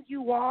is who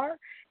you are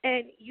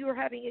and you're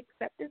having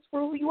acceptance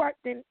for who you are,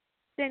 then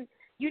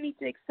you need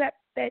to accept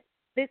that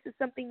this is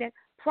something that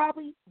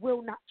probably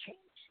will not change.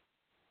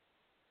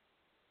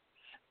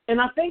 And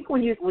I think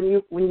when you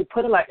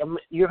put it like,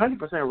 you're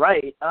 100%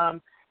 right.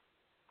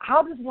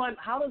 How does one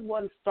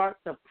start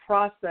the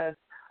process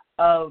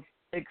of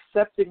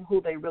accepting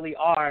who they really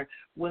are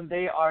when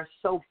they are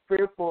so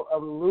fearful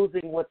of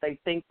losing what they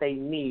think they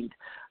need?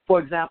 For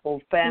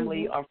example,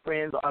 family or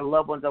friends or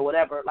loved ones or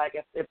whatever. Like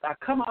if I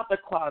come out the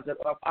closet,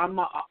 or if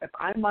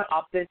I'm my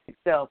authentic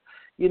self,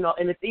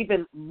 and it's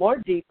even more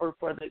deeper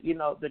for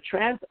the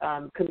trans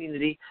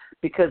community,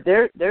 because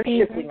they're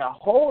shifting a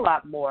whole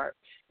lot more.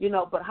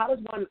 But how does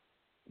one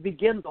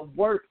begin the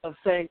work of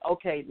saying,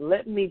 okay,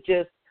 let me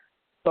just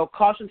throw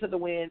caution to the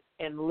wind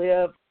and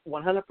live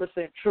 100%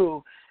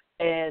 true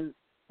and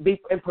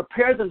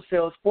prepare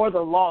themselves for the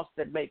loss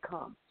that may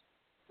come?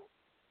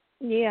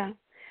 Yeah.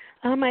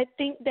 I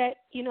think that,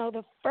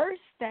 the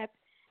first step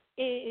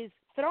is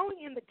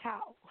throwing in the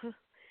towel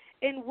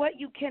in what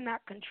you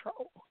cannot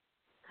control,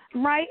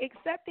 right?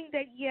 Accepting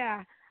that,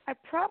 I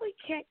probably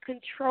can't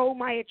control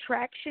my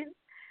attraction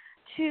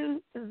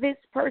to this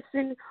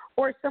person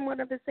or someone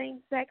of the same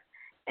sex,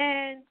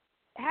 and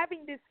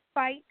having this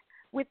fight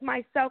with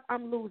myself,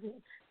 I'm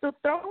losing. So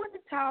throw in the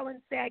towel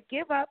and say, I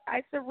give up,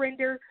 I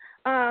surrender.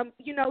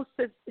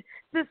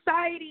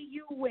 Society,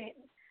 you win.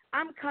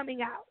 I'm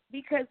coming out,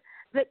 because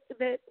the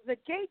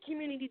gay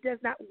community does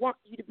not want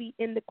you to be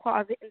in the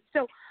closet. And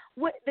so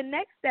what the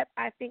next step,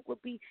 I think,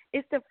 would be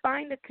is to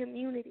find a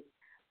community.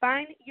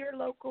 Find your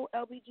local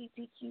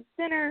LGBTQ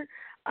center,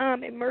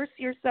 immerse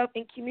yourself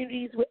in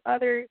communities with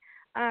other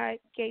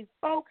gay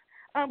folks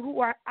who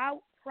are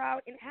out,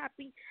 proud, and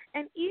happy.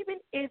 And even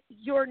if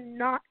you're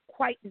not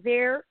quite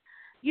there,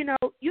 you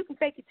can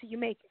fake it till you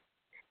make it.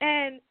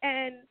 And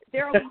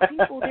there will be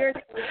people there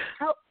that will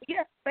help.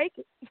 Yes, fake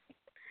it.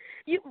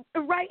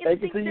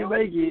 Fake it till you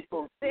make it.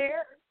 People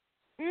there.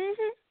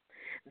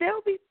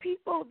 There'll be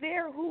people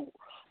there who will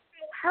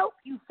help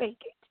you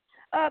fake it,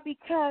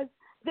 because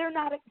they're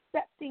not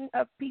accepting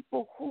of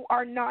people who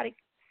are not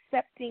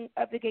accepting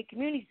of the gay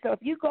community. So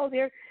if you go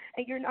there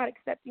and you're not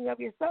accepting of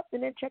yourself,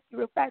 then check you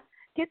real fast.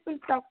 Get some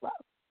self-love.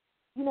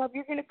 If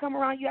you're going to come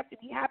around, you have to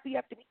be happy, you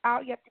have to be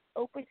out, you have to be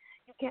open,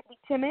 you can't be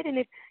timid. And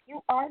if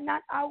you are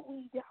not out,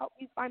 we need to help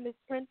you find the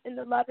strength and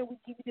the love, and we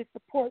give you the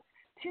support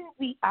to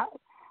be out.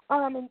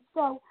 And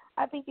so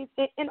I think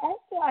and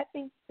also I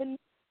think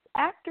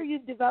after you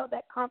develop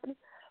that confidence,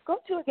 go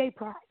to a gay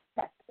pride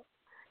festival.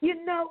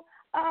 Even if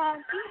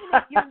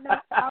you're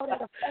not out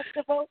at a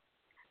festival,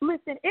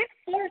 listen, it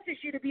forces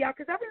you to be out,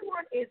 because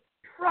everyone is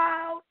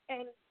proud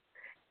and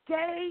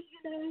gay,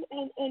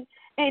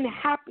 and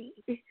happy.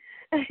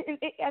 And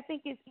I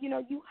think it's,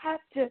 you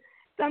have to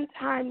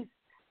sometimes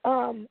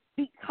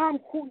become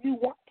who you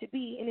want to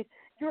be. And if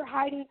you're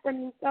hiding from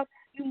yourself,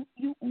 you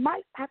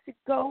might have to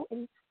go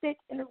and sit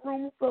in a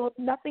room full of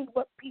nothing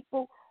but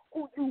people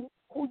who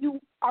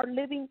are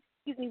living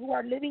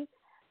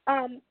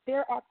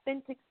their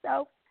authentic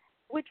self,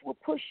 which will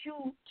push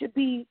you to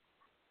be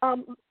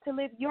to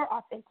live your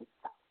authentic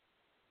self.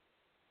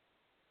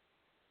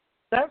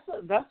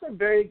 That's a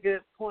very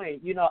good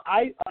point.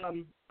 I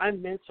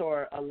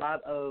mentor a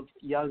lot of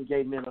young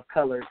gay men of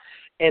color,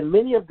 and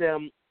many of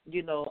them,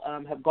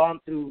 have gone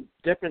through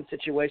different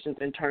situations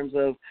in terms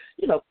of,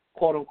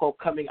 quote unquote,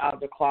 coming out of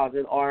the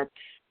closet or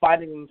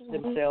finding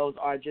themselves,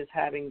 or just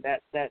having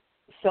that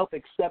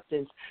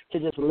self-acceptance to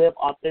just live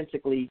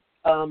authentically.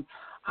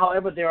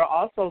 However, there are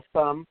also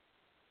some,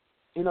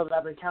 that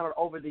I've encountered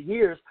over the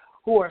years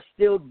who are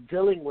still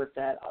dealing with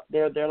that.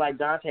 They're like,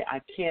 Dante, I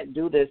can't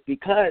do this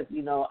because,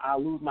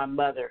 I'll lose my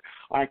mother,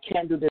 or I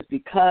can't do this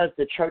because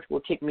the church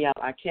will kick me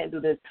out. I can't do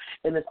this.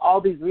 And there's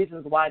all these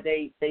reasons why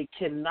they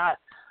cannot,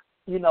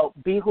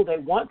 be who they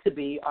want to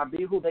be or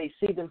be who they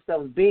see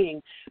themselves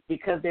being,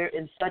 because they're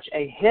in such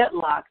a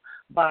headlock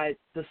by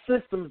the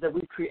systems that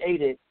we've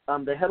created,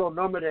 the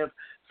heteronormative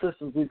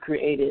systems we've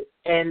created.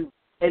 And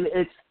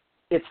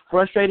it's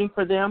frustrating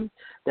for them.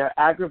 They're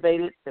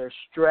aggravated. They're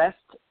stressed.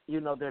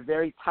 They're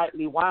very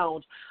tightly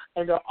wound,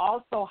 and they're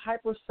also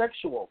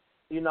hypersexual,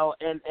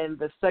 and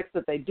the sex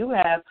that they do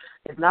have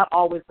is not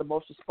always the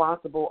most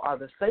responsible or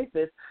the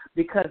safest,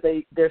 because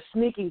they're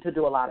sneaking to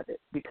do a lot of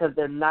it because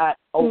they're not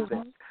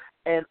open.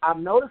 And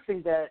I'm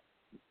noticing that,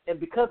 and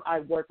because I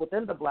work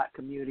within the Black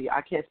community,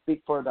 I can't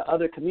speak for the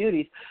other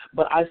communities,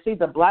 but I see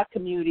the Black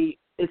community,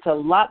 it's a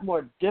lot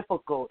more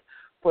difficult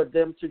for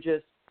them to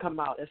just come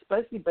out,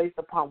 especially based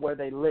upon where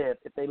they live.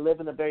 If they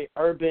live in a very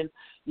urban,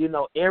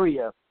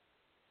 area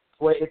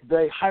where it's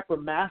very hyper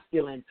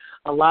masculine,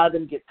 a lot of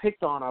them get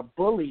picked on or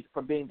bullied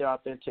for being their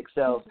authentic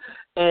selves.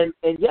 And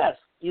yes,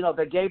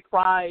 the gay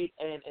pride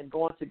and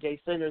going to gay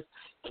centers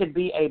can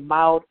be a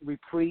mild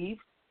reprieve,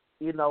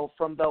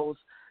 from those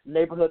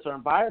neighborhoods or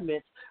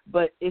environments,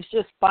 but it's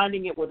just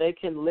finding it where they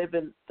can live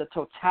in the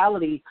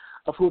totality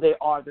of who they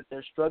are that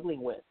they're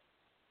struggling with.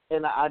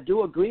 And I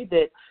do agree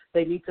that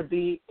they need to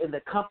be in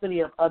the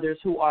company of others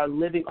who are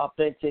living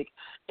authentic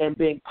and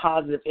being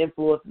positive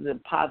influences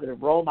and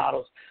positive role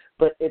models,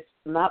 but it's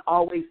not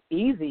always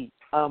easy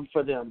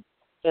for them.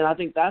 And I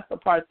think that's the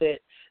part that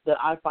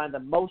I find the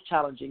most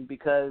challenging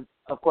because,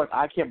 of course,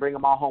 I can't bring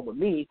them all home with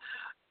me,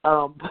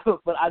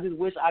 but I just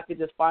wish I could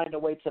just find a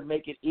way to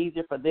make it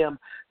easier for them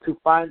to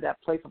find that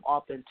place of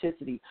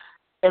authenticity.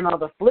 And on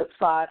the flip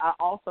side, I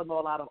also know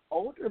a lot of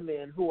older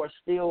men who are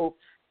still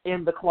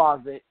in the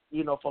closet,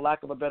 for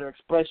lack of a better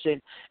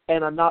expression,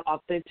 and are not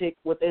authentic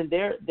within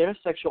their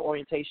sexual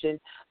orientation,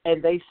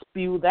 and they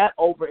spew that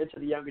over into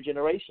the younger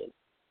generation.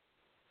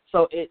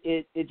 So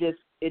it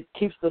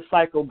keeps the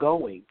cycle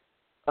going,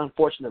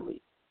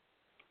 unfortunately.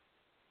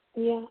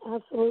 Yeah,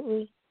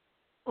 absolutely.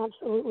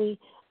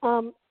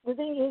 The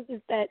thing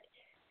is that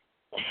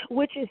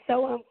which is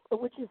so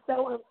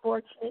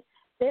unfortunate.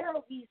 There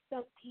will be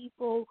some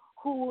people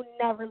who will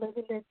never live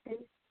in their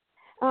faith,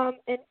 and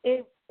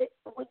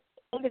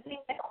the thing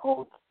that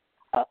holds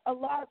a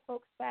lot of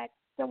folks back,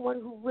 someone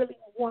who really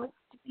wants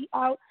to be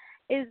out,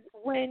 is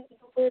when you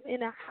live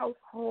in a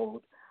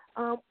household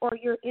or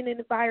you're in an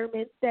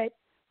environment that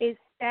is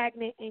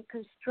stagnant and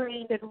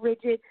constrained and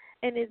rigid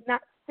and is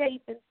not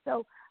safe. And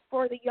so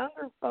for the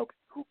younger folks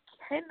who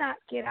cannot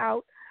get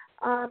out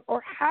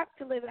or have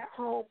to live at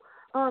home,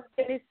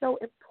 it is so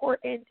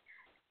important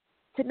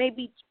to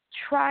maybe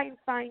try and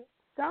find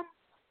some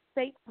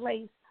safe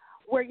place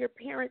where your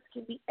parents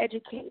can be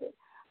educated,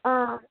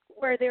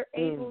 where they're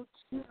able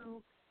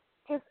to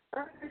just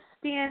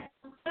understand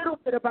a little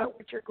bit about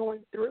what you're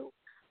going through.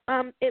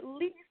 At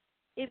least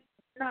if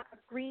you're not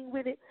agreeing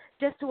with it,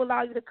 just to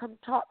allow you to come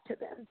talk to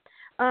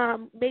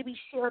them. Maybe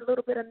share a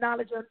little bit of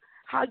knowledge on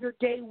how your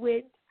day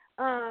went.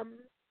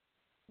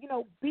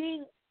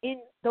 Being in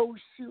those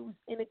shoes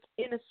in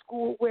a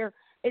school where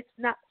it's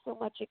not so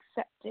much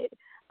accepted,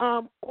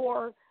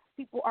 or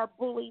people are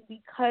bullied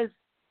because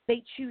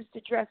they choose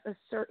to dress a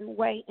certain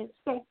way. And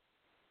so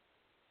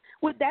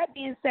with that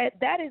being said,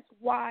 that is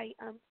why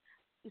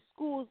the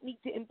schools need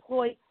to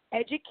employ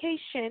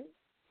education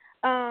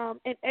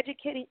and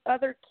educating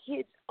other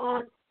kids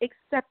on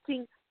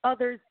accepting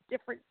others'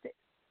 differences,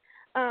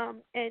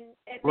 and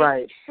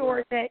making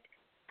sure that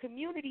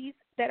communities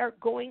that are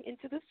going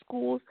into the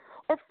schools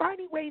or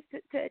finding ways to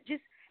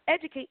just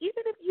educate,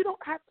 even if you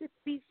don't have to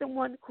be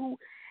someone who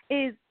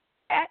is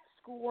at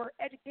school or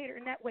educator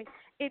in that way.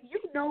 If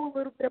you know a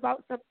little bit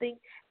about something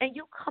and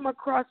you come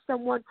across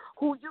someone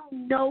who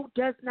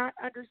does not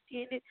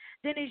understand it,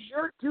 then it's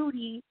your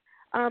duty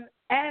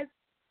as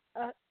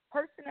a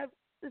person of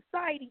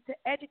society to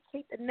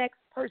educate the next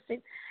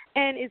person.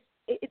 And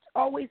it's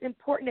always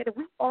important that if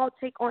we all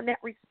take on that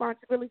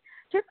responsibility,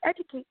 just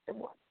educate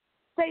someone.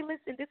 Say,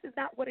 listen, this is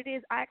not what it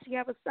is. I actually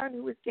have a son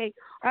who is gay,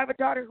 or I have a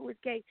daughter who is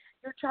gay.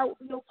 Your child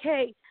will be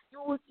okay.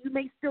 You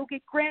may still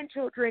get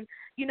grandchildren,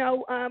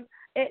 and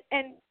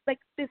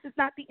this is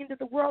not the end of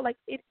the world.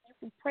 You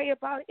can pray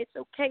about it. It's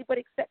okay, but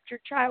accept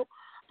your child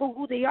for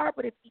who they are.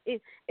 But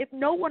if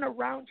no one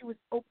around you is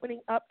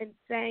opening up and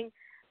saying,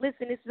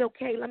 listen, this is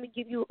okay, let me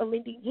give you a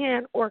lending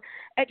hand or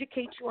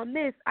educate you on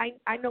this, I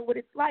know what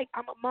it's like.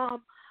 I'm a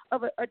mom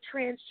of a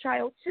trans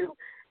child too.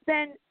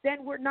 Then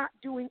we're not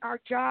doing our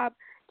job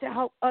to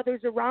help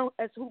others around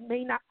us who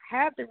may not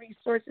have the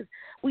resources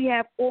we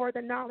have or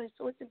the knowledge.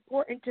 So it's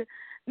important to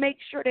make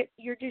sure that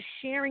you're just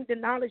sharing the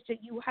knowledge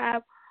that you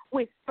have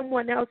with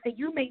someone else, and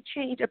you may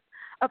change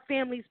a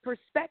family's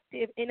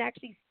perspective and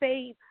actually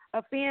save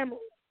a family.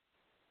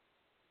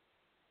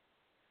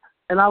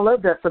 And I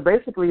love that. So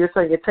basically you're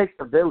saying it takes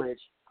a village.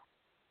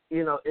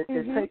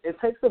 It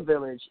takes a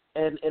village,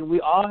 and we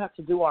all have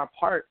to do our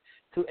part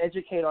to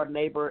educate our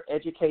neighbor,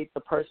 educate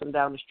the person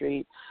down the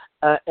street,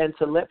 and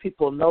to let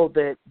people know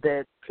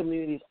that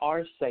communities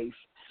are safe,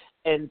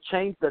 and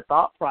change the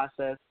thought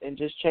process and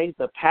just change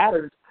the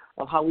patterns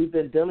of how we've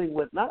been dealing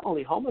with not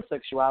only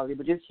homosexuality,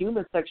 but just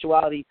human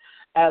sexuality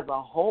as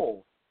a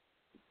whole.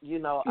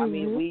 I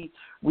mean,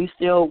 we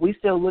still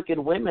look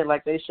at women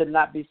like they should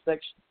not be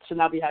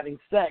having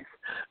sex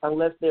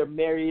unless they're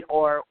married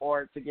or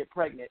to get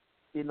pregnant.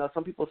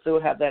 Some people still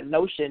have that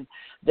notion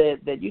that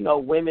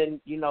women,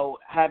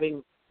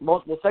 having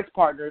multiple sex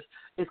partners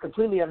is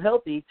completely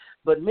unhealthy,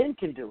 but men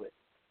can do it.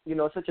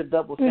 Such a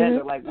double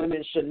standard, like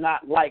women should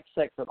not like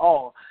sex at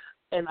all.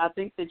 And I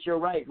think that you're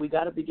right. We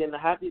got to begin to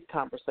have these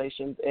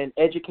conversations and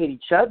educate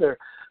each other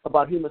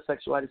about human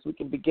sexuality so we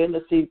can begin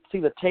to see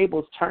the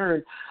tables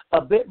turn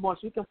a bit more, so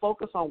we can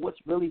focus on what's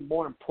really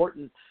more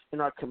important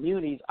in our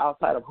communities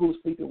outside of who's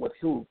sleeping with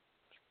who.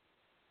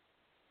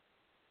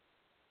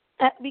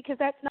 Because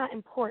that's not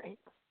important.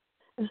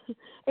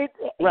 It's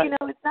right.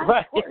 it's not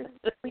right.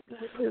 important to sleeping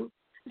with who.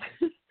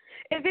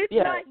 If it's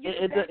not you,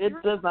 it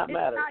does not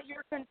matter. It's not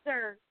your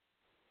concern.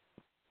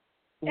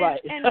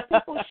 Right. And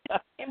people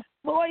should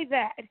employ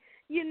that.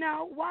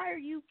 Why are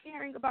you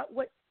caring about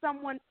what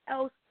someone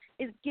else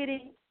is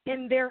getting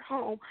in their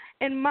home?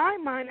 In my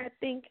mind, I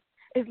think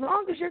as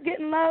long as you're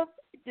getting love,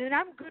 then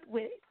I'm good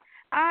with it.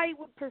 I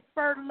would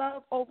prefer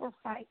love over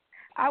fight.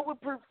 I would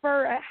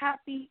prefer a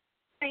happy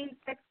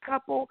same-sex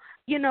couple,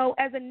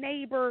 as a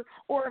neighbor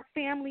or a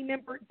family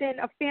member than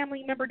a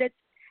family member that's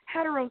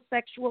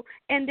heterosexual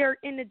and they're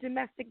in a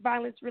domestic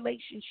violence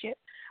relationship.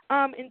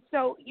 And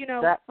so,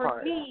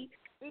 for me,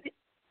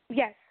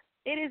 yes,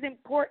 it is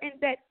important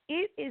that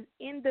it is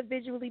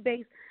individually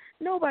based.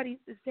 Nobody's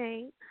the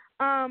same.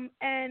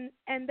 And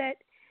that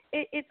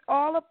it's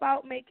all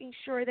about making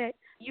sure that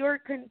you're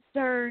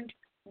concerned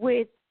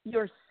with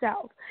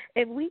yourself.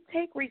 If we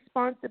take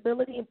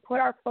responsibility and put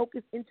our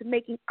focus into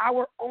making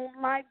our own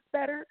lives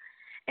better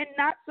and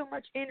not so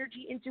much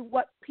energy into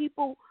what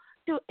people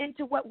do,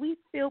 into what we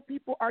feel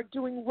people are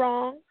doing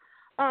wrong,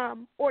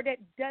 or that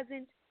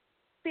doesn't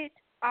fit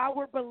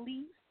our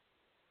beliefs,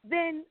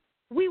 then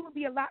we would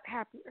be a lot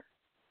happier.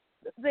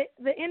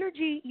 The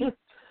energy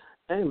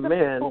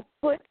Amen.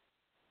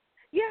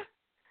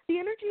 The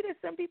energy that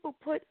some people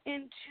put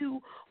into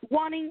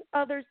wanting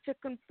others to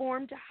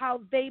conform to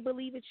how they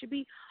believe it should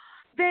be,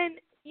 then,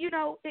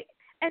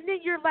 and then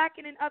you're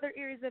lacking in other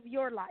areas of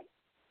your life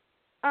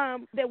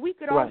that we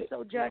could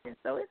also judge. And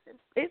so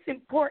it's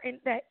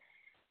important that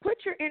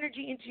put your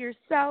energy into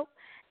yourself.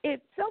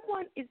 If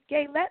someone is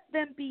gay, let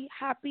them be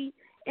happy,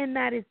 and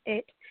that is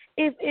it.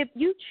 If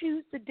you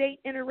choose to date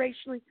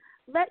interracially,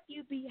 let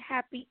you be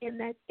happy, and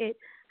that's it.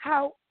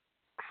 How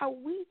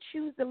we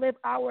choose to live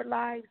our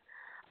lives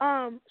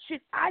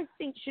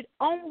should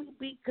only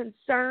be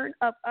concern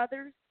of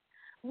others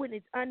when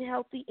it's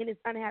unhealthy and it's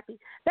unhappy.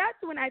 That's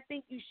when I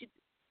think you should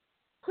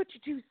put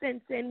your 2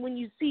 cents in when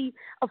you see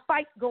a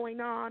fight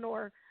going on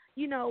or,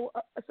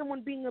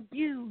 someone being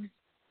abused.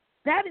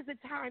 That is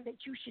a time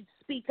that you should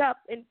speak up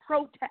and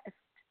protest.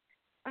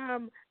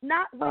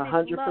 Not when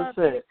 100%.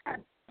 it's love.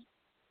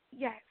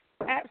 Yes,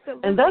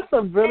 absolutely. And that's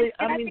a really,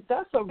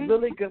 that's a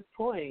really good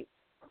point,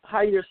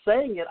 how you're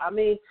saying it. I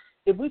mean,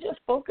 if we just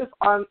focus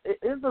on,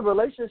 is the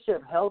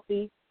relationship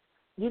healthy?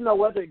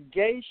 Whether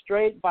gay,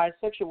 straight,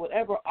 bisexual,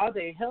 whatever, are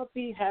they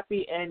healthy,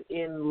 happy, and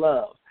in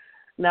love?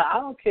 Now, I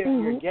don't care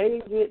if you're gay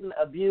and getting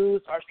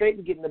abused or straight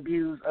and getting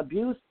abused.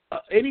 Abuse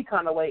any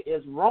kind of way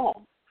is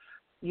wrong.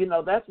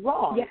 That's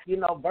wrong.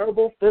 Yeah.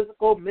 Verbal,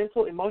 physical,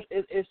 mental,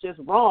 emotional, it's just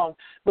wrong.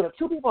 But if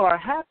two people are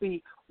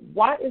happy,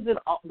 why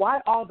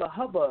all the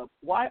hubbub?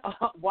 Why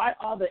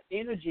all the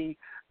energy,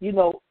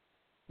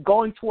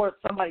 going towards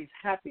somebody's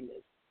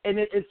happiness? And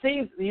it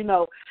seems,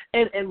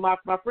 and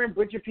my friend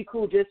Bridget P.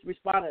 Cool just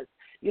responded,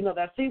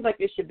 that seems like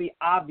it should be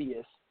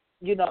obvious.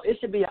 It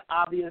should be an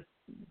obvious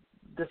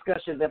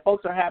discussion that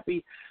folks are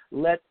happy,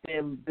 let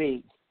them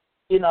be.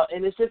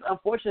 And it's just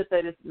unfortunate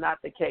that it's not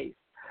the case.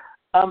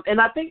 And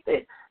I think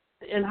that,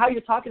 and how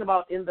you're talking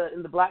about in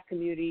the Black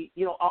community,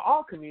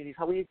 all communities,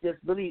 how we just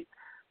really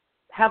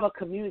have a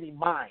community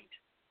mind.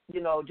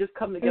 Just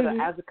come together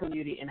as a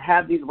community and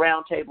have these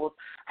round tables,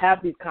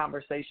 have these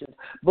conversations.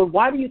 But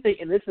why do you think,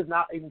 and this is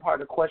not even part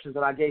of the questions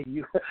that I gave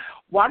you,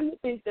 why do you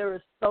think there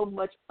is so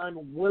much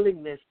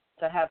unwillingness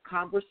to have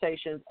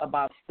conversations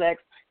about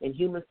sex and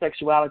human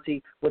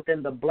sexuality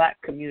within the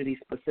Black community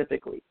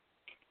specifically?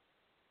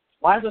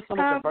 Why is there so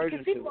much aversion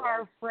to it? Because people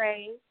are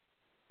afraid.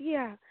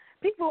 Yeah.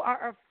 People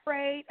are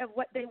afraid of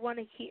what they want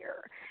to hear.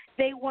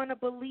 They want to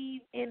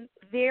believe in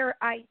their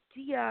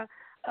idea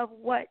of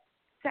what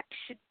sex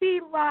should be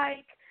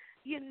like,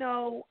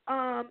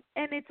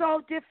 and it's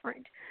all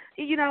different,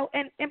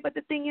 but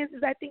the thing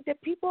is I think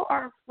that people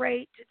are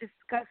afraid to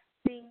discuss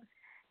things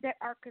that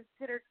are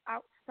considered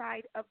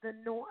outside of the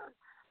norm.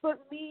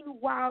 But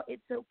meanwhile,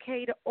 it's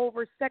okay to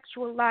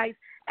over-sexualize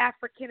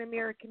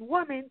African-American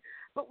women,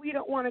 but we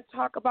don't want to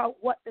talk about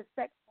what the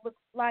sex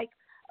looks like,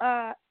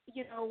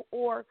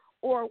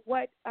 or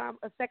what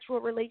a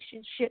sexual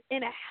relationship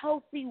in a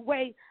healthy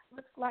way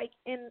looks like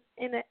in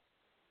a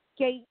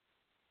gay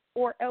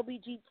or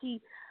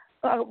LGBT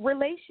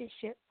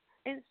relationship.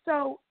 And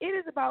so it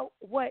is about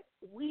what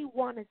we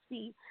want to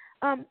see.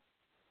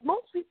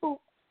 Most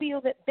people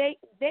feel that they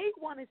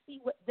want to see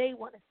what they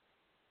want to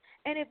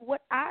see. And if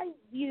what I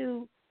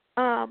view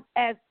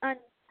as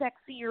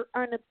unsexy or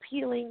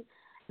unappealing,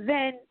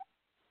 then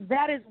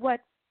that is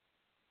what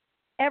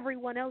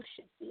everyone else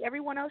should see.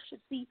 Everyone else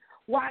should see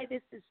why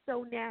this is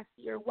so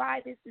nasty or why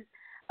this is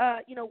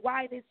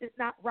why this is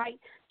not right,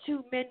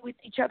 two men with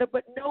each other,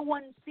 but no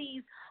one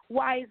sees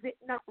why is it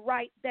not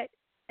right that,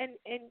 and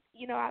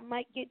I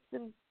might get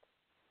some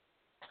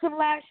some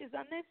lashes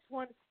on this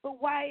one,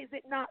 but why is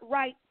it not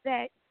right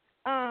that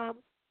a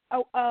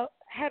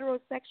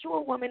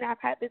heterosexual woman,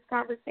 I've had this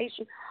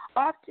conversation,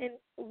 often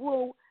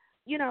will,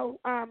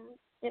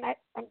 and I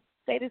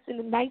say this in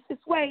the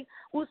nicest way,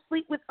 will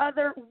sleep with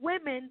other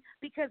women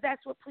because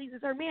that's what pleases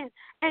her man,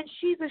 and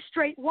she's a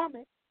straight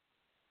woman.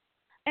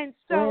 And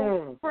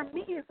so for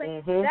me, it's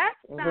like, that's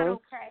not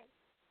okay.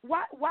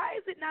 Why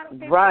is it not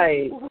okay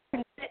for people who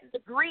consent and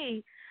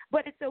agree,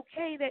 but it's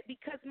okay that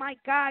because my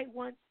guy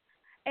wants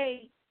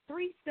a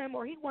threesome,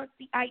 or he wants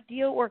the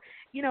ideal, or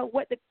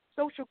what the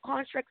social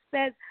construct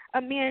says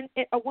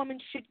a woman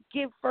should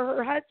give for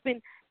her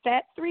husband,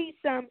 that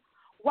threesome?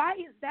 Why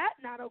is that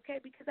not okay?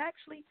 Because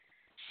actually,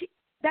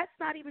 that's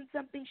not even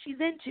something she's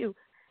into.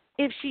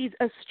 If she's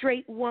a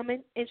straight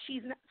woman, and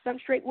some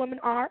straight women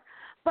are,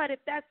 but if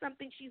that's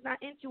something she's not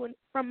into, and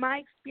from my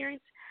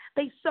experience,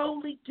 they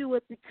solely do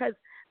it because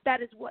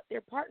that is what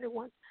their partner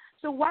wants.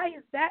 So why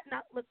is that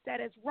not looked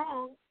at as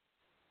wrong?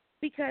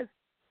 Because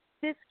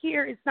this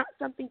here is not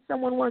something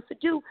someone wants to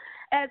do,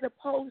 as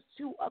opposed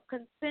to a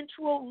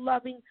consensual,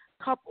 loving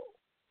couple,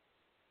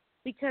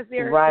 because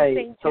they're the same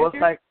gender. So it's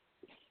like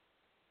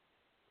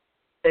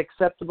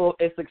acceptable.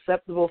 It's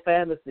acceptable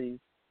fantasies.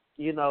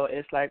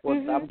 It's like, well,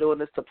 I'm doing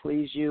this to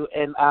please you,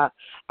 and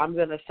I'm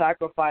going to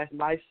sacrifice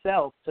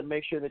myself to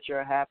make sure that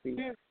you're happy.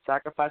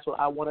 Sacrifice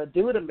what I want to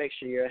do to make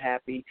sure you're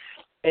happy.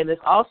 And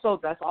that's also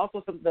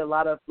something that a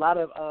lot of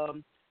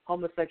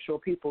homosexual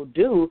people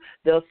do.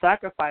 They'll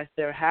sacrifice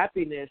their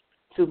happiness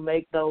to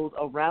make those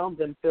around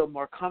them feel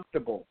more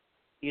comfortable.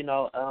 They're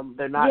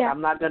not. Yeah. I'm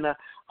not gonna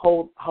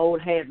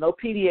hold hands. No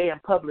PDA in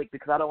public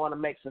because I don't want to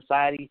make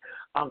society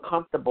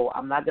uncomfortable.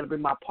 I'm not gonna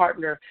bring my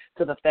partner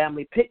to the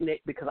family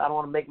picnic because I don't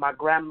want to make my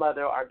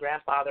grandmother or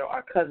grandfather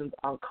or cousins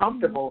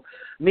uncomfortable.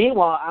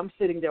 Meanwhile, I'm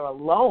sitting there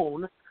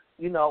alone,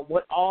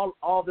 with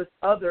all this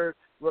other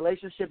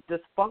relationship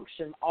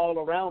dysfunction all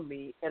around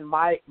me, and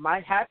my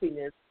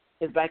happiness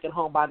is back at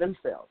home by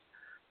themselves.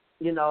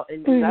 And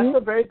that's a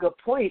very good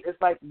point.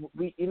 It's like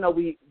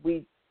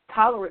we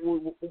tolerate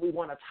what we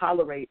want to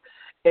tolerate,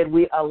 and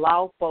we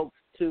allow folks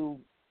to.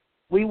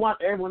 We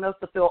want everyone else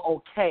to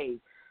feel okay,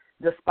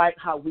 despite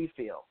how we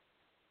feel.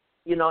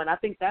 And I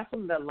think that's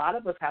something that a lot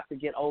of us have to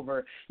get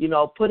over.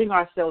 Putting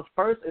ourselves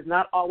first is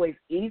not always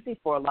easy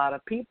for a lot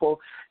of people,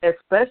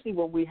 especially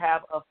when we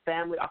have a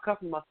family. I come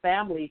from a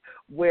family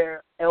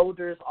where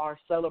elders are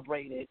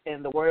celebrated,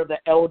 and the word of the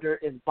elder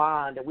is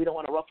bond, and we don't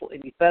want to ruffle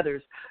any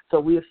feathers,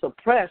 so we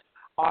suppress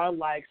our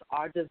likes,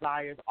 our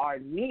desires, our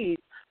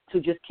needs to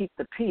just keep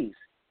the peace.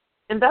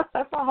 And that's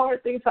a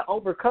hard thing to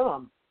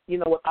overcome,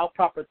 without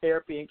proper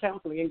therapy and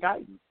counseling and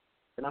guidance.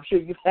 And I'm sure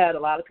you've had a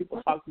lot of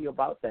people talk to you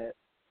about that.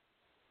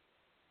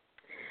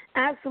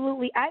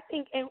 Absolutely. I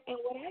think, and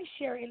what I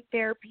share in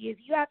therapy is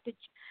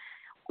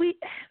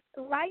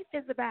life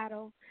is a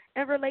battle,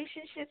 and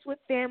relationships with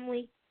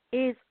family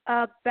is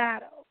a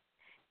battle.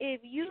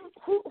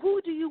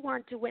 Who do you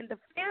want to win, the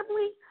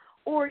family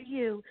or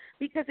you?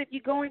 Because if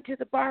you go into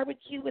the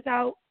barbecue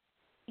without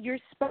your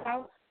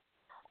spouse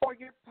or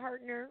your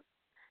partner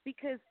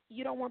because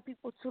you don't want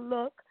people to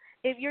look,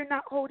 if you're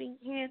not holding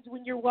hands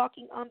when you're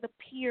walking on the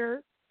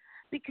pier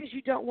because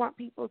you don't want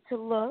people to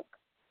look,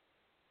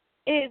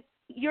 if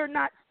you're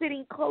not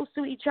sitting close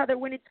to each other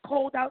when it's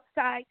cold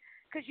outside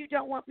because you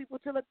don't want people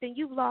to look, then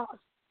you've lost.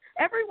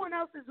 Everyone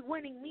else is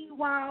winning.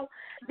 Meanwhile,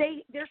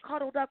 they're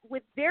cuddled up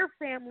with their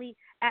family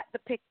at the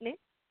picnic,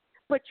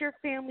 but your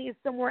family is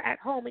somewhere at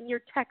home and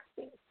you're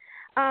texting.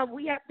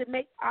 We have to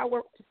make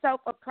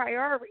ourselves a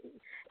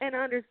priority and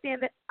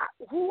understand that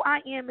who I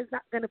am is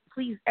not going to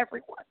please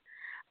everyone.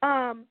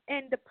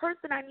 And the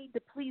person I need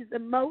to please the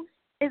most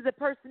is the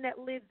person that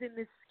lives in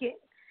this skin,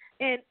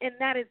 and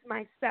that is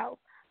myself.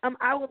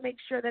 I will make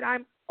sure that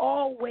I'm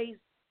always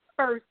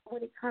first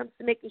when it comes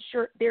to making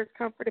sure there's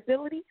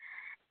comfortability.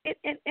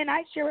 And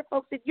I share with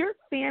folks, if your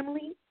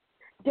family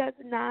does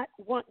not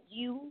want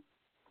you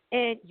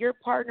and your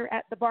partner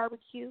at the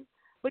barbecue,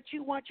 but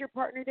you want your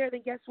partner there,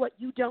 then guess what?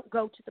 You don't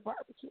go to the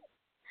barbecue.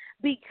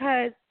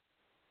 Because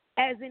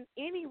as in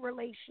any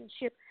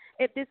relationship,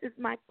 if this is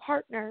my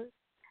partner,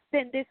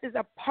 then this is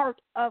a part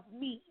of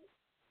me.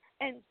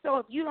 And so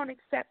if you don't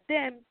accept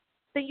them,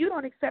 then you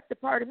don't accept the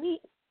part of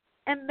me.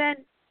 And then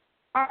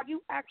are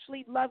you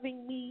actually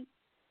loving me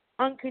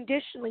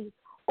unconditionally,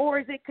 or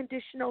is it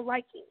conditional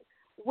liking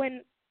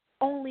when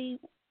only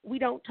we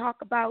don't talk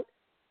about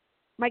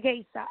my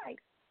gay side,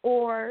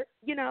 or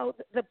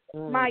the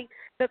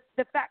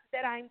fact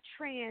that I'm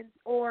trans,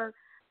 or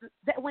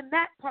that when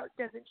that part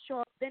doesn't show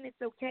up, then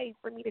it's okay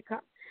for me to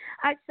come.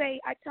 I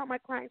tell my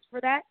clients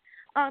for that,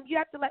 you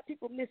have to let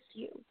people miss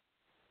you,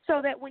 so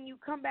that when you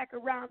come back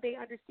around, they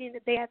understand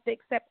that they have to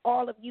accept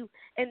all of you,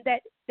 and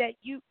that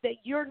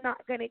you're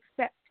not going to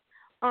accept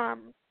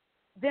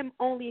them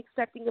only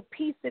accepting a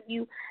piece of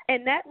you.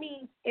 And that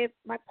means if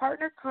my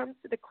partner comes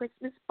to the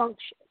Christmas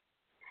function,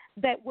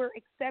 that we're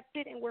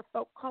accepted and we're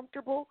felt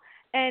comfortable,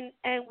 and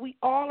we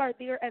all are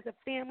there as a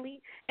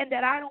family, and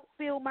that I don't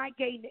feel my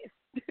gayness.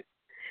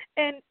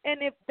 and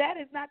if that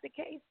is not the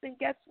case, then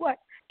guess what?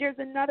 There's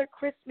another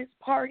Christmas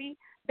party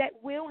that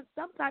will, and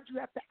sometimes you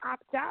have to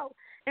opt out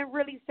and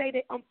really say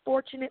that,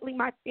 unfortunately,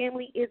 my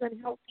family is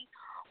unhealthy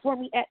for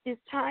me at this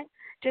time.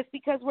 Just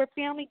because we're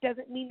family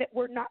doesn't mean that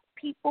we're not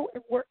people,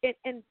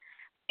 and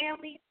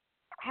family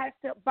has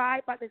to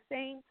abide by the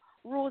same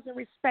rules and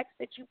respects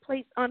that you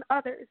place on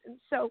others. And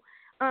so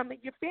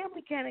if your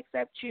family can't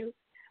accept you,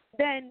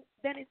 then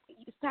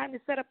it's time to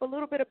set up a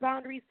little bit of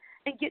boundaries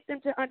and get them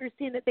to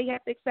understand that they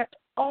have to accept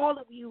all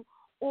of you,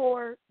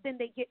 or then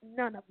they get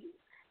none of you.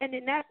 And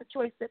then that's a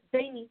choice that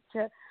they need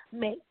to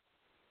make.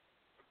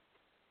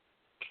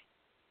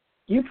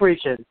 You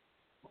preaching.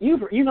 You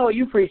know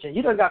you preaching.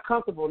 You done got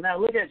comfortable. Now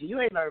look at you. You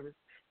ain't nervous.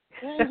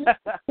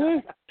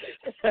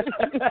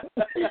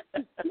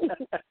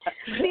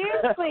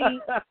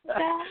 Seriously,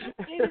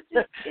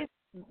 it's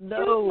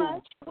too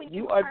much when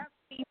you have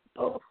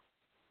people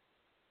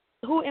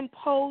who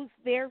impose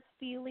their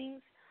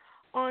feelings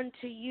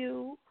onto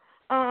you,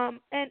 and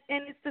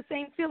it's the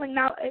same feeling.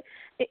 Now,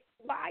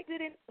 why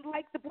didn't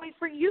like the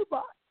boyfriend you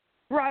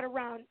brought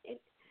around,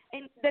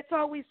 and that's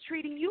always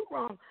treating you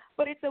wrong,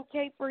 but it's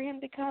okay for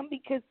him to come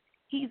because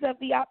he's of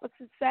the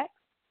opposite sex?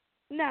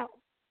 No.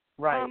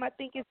 Right. I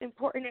think it's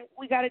important that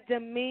we got to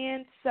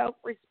demand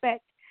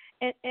self-respect.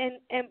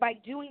 And by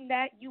doing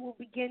that, you will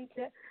begin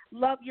to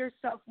love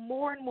yourself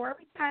more and more.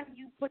 Every time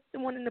you put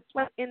someone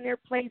in their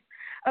place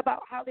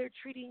about how they're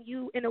treating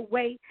you in a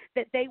way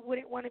that they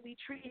wouldn't want to be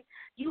treated,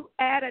 you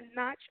add a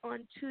notch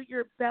onto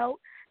your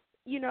belt,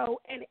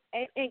 and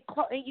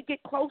you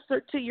get closer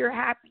to your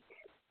happiness.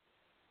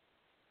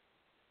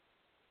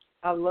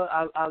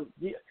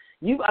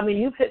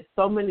 You've hit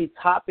so many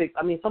topics.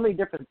 So many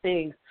different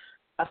things,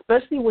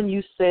 especially when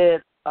you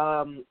said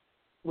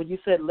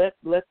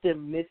let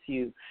them miss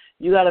you.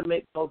 You got to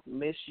make folks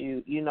miss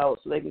you, so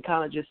they can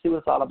kind of just see what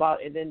it's all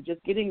about, and then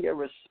just getting your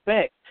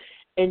respect.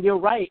 And you're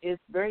right,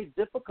 it's very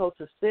difficult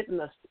to sit in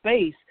a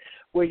space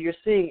where you're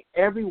seeing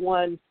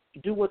everyone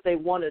do what they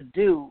want to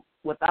do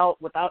without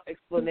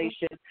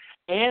explanation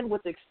and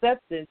with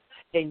acceptance,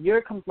 and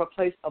you're coming from a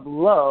place of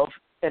love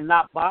and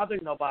not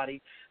bothering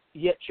nobody,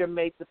 yet you're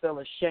made to feel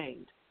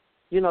ashamed.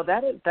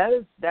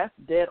 That's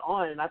dead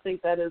on, and I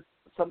think that is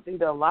something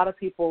that a lot of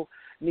people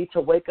need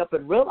to wake up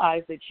and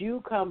realize, that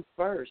you come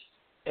first.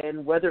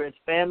 And whether it's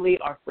family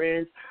or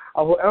friends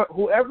or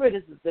whoever it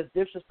is that's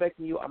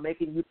disrespecting you or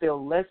making you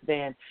feel less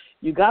than,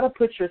 you got to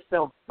put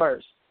yourself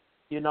first,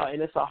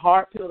 and it's a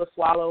hard pill to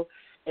swallow,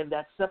 and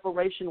that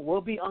separation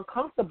will be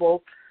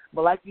uncomfortable.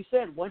 But like you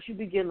said, once you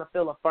begin to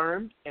feel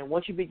affirmed and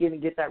once you begin to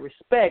get that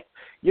respect,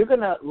 you're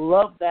going to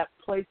love that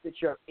place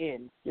that you're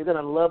in. You're going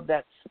to love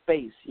that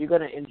space. You're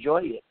going to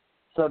enjoy it.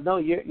 So, no,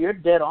 you're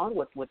dead on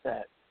with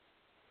that.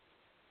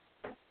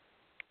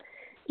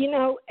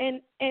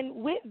 And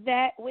with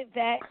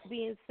that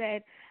being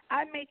said,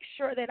 I make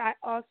sure that I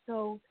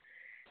also,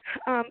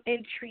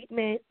 in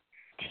treatment,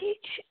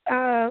 teach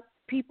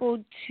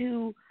people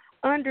to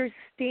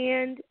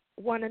understand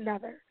one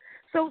another.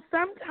 So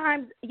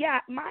sometimes,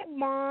 my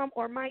mom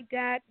or my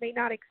dad may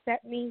not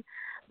accept me,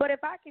 but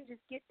if I can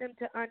just get them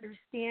to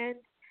understand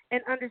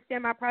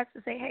my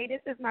process, say, hey,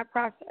 this is my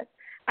process.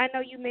 I know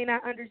you may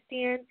not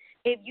understand.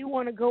 If you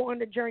want to go on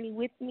the journey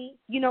with me,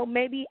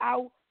 maybe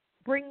I'll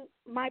bring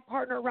my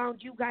partner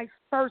around you guys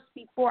first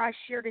before I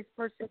share this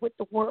person with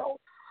the world.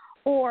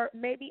 Or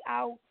maybe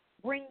I'll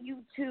bring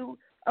you to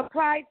a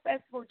Pride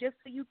Festival just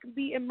so you can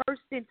be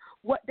immersed in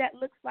what that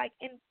looks like.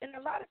 And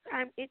a lot of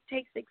times it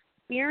takes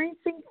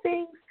experiencing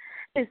things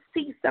to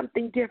see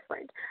something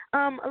different.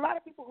 A lot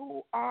of people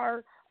who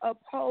are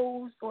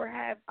opposed or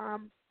have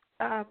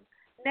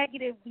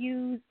negative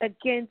views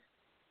against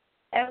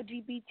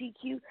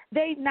LGBTQ,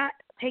 they've not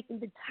taken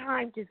the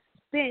time to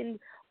spend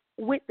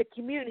with the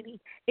community.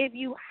 If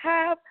you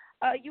have,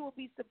 you will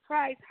be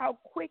surprised how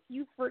quick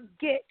you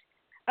forget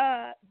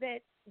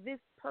that this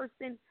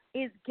person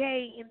is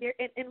gay,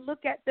 and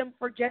look at them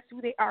for just who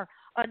they are,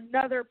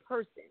 another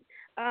person.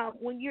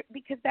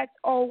 Because that's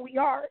all we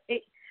are.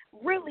 It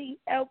really,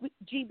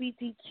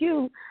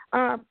 LGBTQ,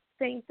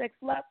 same-sex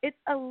love, it's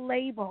a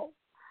label.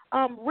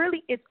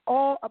 Really, it's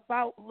all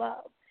about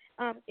love.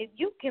 If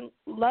you can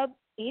love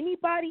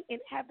anybody and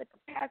have the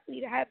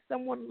capacity to have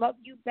someone love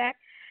you back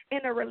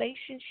in a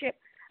relationship,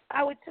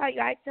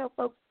 I tell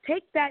folks,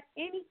 take that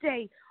any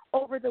day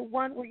over the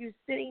one where you're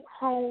sitting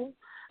home,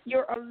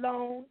 you're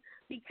alone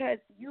because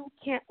you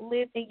can't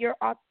live in your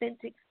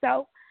authentic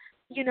self,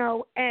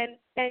 and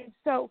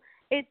so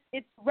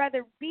it's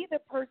rather be the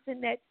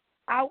person that's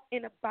out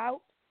and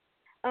about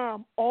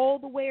all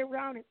the way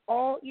around in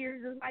all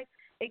years of life,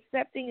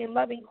 accepting and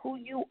loving who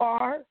you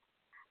are,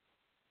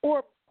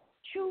 or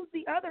choose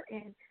the other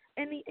end.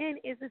 And the end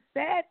is a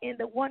sad end,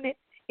 the one that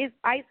is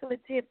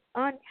isolative,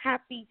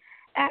 unhappy,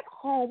 at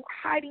home,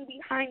 hiding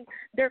behind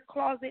their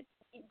closet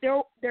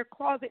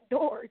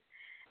doors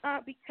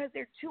because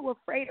they're too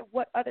afraid of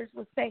what others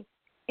will say.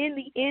 In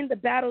the end, the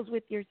battle's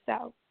with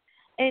yourself.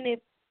 And if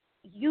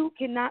you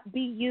cannot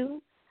be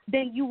you,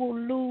 then you will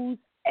lose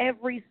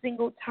every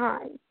single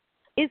time.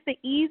 It's the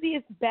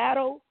easiest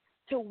battle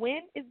to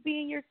win is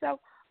being yourself,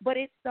 but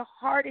it's the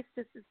hardest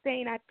to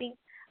sustain, I think,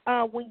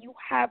 when you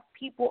have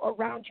people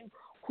around you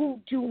who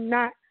do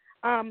not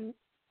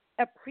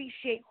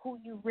appreciate who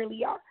you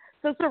really are.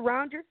 So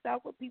surround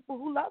yourself with people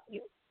who love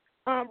you.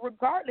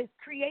 Regardless,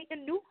 create a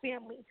new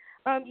family.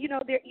 You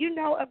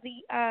know of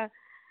the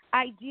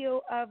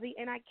ideal of the,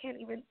 and I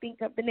can't even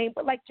think of the name,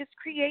 but like just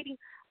creating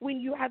when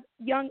you have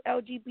young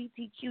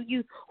LGBTQ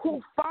youth who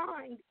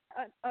find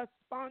a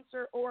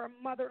sponsor or a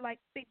mother-like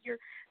figure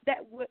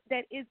that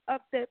is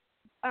of the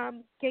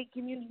gay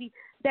community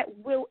that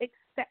will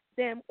accept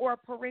them, or a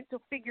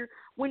parental figure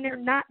when they're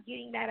not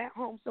getting that at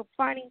home. So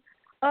finding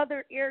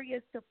other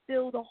areas to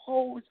fill the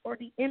holes or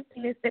the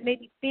emptiness that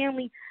maybe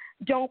family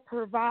don't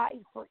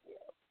provide for you.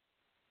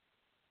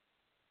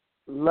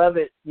 Love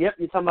it. Yep,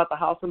 you're talking about the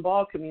house and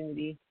ball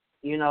community.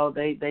 You know,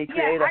 they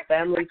create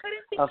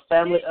a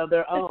family of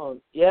their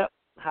own. Yep,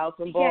 house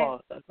and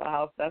ball. Yes.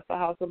 That's the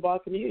house and ball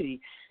community.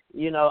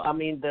 You know, I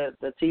mean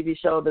the TV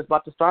show that's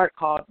about to start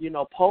called,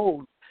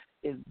 Pose,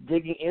 is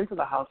digging into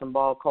the house and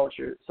ball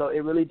culture. So it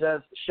really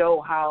does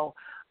show how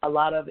a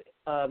lot of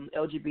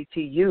LGBT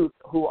youth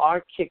who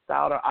are kicked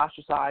out or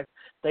ostracized,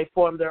 they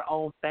form their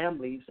own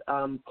families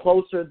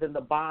closer than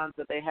the bonds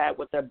that they had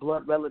with their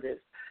blood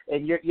relatives.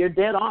 And you're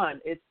dead on.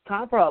 It's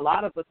time for a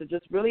lot of us to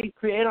just really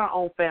create our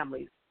own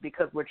families,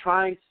 because we're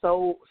trying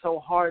so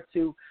hard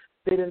to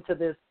fit into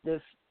this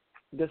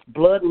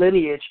blood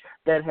lineage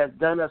that has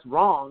done us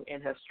wrong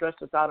and has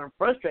stressed us out and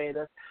frustrated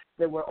us,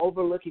 that we're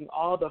overlooking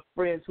all the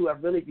friends who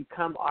have really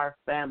become our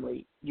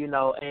family,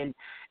 and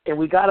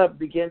we got to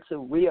begin to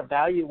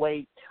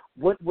reevaluate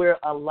what we're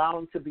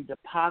allowing to be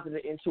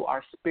deposited into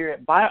our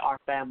spirit by our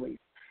families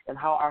and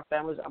how our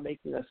families are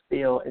making us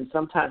feel. And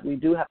sometimes we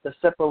do have to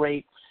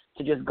separate,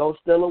 to just go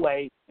still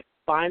away,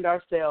 find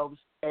ourselves,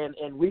 and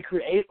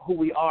recreate who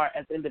we are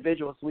as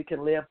individuals so we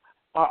can live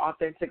our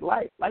authentic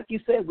life. Like you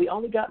said, we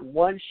only got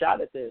one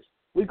shot at this.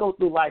 We go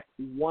through life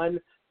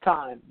one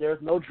time.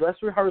 There's no dress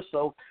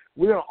rehearsal.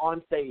 We are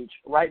on stage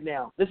right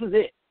now. This is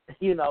it,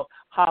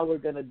 how we're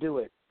going to do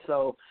it.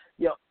 So,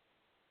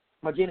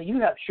 Margina, you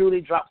have truly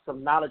dropped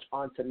some knowledge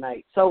on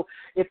tonight. So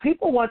if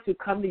people want to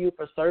come to you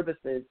for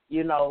services,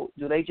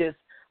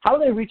 how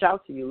do they reach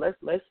out to you?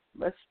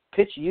 Let's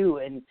pitch you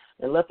and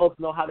let folks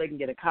know how they can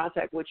get in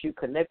contact with you,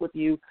 connect with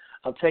you,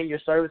 obtain your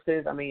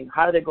services. I mean,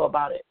 how do they go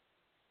about it?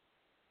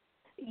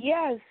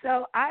 Yeah,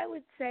 so I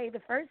would say the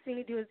first thing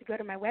to do is to go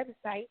to my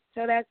website.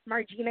 So that's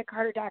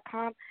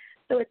marginacarter.com.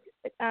 So it's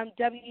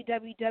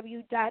www.margen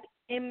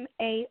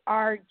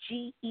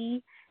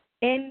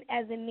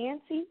as in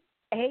Nancy,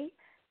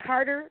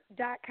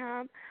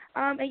 Carter.com.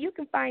 And you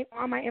can find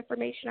all my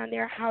information on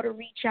there, how to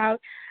reach out.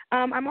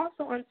 I'm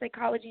also on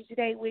Psychology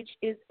Today, which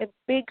is a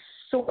big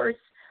source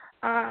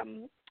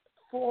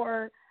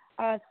for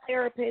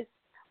therapists,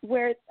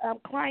 where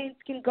clients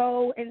can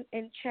go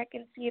and check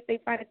and see if they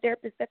find a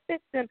therapist that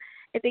fits them,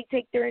 if they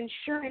take their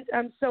insurance.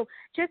 So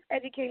just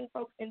educating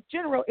folks in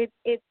general,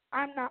 if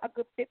I'm not a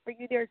good fit for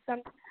you, there's a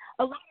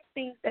lot of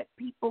things that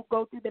people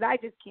go through that I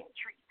just can't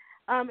treat.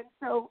 And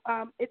so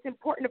it's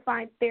important to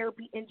find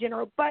therapy in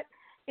general. But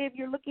if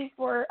you're looking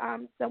for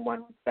someone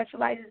who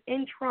specializes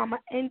in trauma,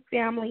 in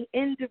family,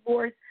 in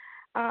divorce,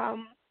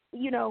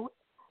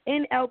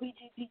 in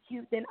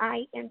LGBTQ, then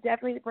I am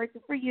definitely the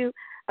person for you.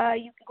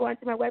 You can go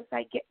onto my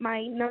website, get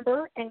my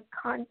number, and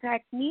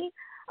contact me,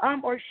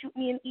 or shoot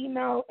me an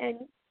email.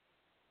 And,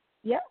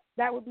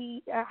 that would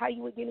be how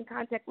you would get in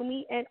contact with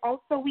me. And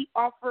also we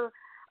offer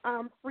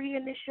free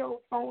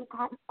initial phone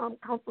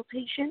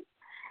consultation.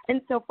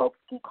 And so folks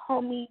can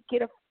call me,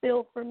 get a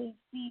feel for me,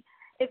 see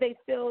if they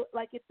feel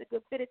like it's a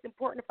good fit. It's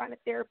important to find a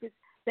therapist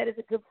that is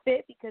a good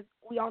fit, because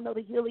we all know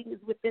the healing is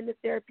within the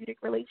therapeutic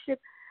relationship.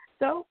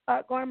 So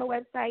go on my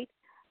website,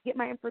 get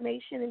my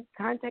information, and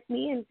contact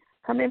me and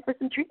come in for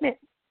some treatment.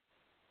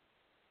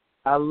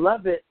 I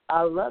love it.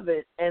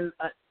 And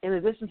in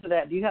addition to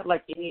that, do you have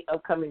any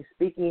upcoming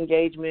speaking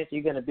engagements? Are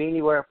you going to be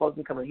anywhere folks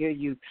can come and hear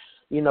you,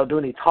 do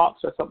any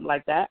talks or something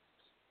like that?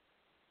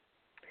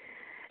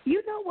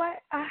 You know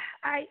what?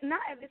 I not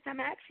at this time.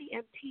 I actually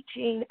am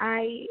teaching.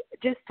 I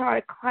just taught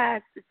a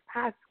class this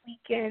past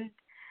weekend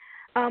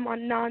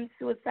on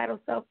non-suicidal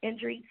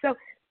self-injury. So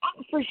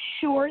for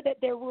sure that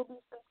there will be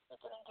some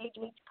speaking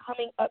engagements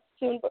coming up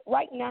soon. But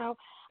right now,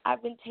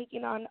 I've been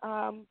taking on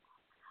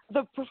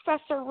the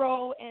professor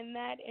role and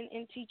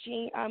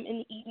teaching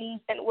in the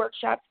evenings and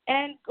workshops,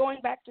 and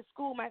going back to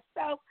school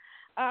myself.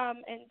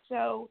 And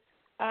so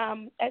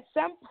at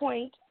some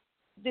point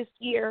this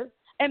year,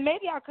 and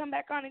maybe I'll come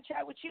back on and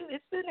chat with you.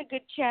 It's been a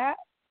good chat.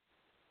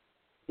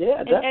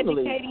 Yeah,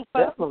 definitely. Educating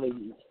folks.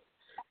 Definitely.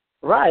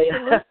 Right.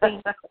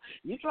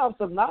 You dropped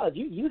some knowledge.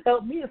 You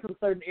helped me in some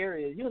certain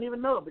areas. You don't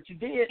even know it, but you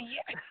did.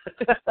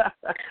 Yeah.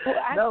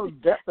 No,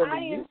 definitely. I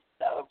am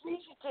so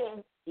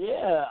appreciative.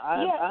 Yeah,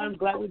 I'm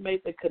glad we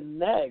made the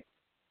connect.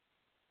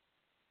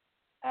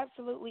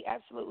 Absolutely.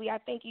 I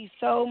thank you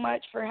so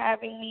much for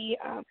having me.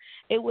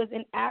 It was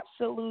an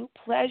absolute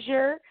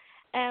pleasure,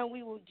 and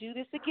we will do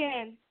this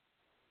again.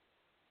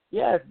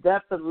 Yes,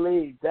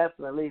 definitely,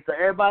 definitely. So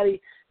everybody,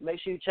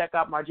 make sure you check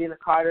out Margina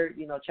Carter.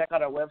 Check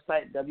out our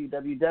website,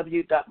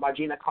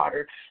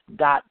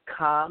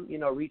 www.marginacarter.com.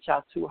 Reach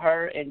out to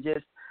her and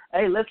just,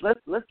 hey, let's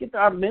get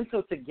our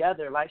mental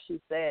together. Like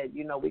she said,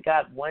 we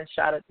got one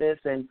shot at this,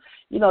 and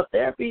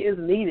therapy is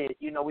needed.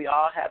 We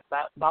all have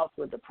bouts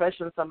with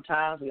depression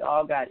sometimes. We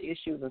all got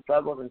issues and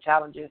struggles and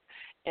challenges.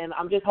 And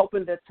I'm just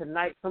hoping that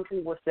tonight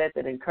something was said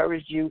that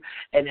encouraged you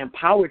and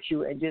empowered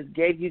you and just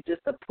gave you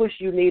just the push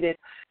you needed,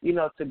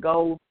 to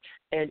go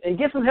and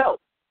get some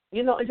help.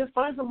 And just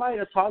find somebody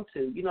to talk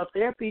to.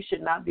 Therapy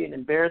should not be an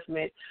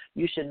embarrassment.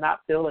 You should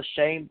not feel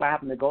ashamed by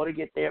having to go to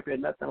get therapy or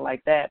nothing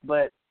like that.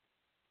 But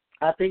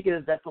I think it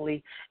is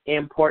definitely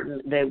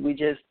important that we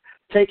just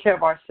take care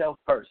of ourselves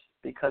first,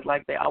 because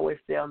like they always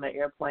say on the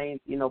airplanes,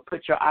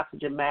 put your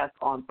oxygen mask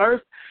on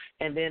first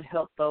and then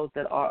help those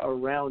that are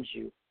around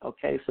you.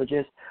 Okay, so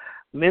just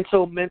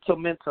mental. Mind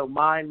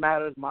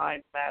matters.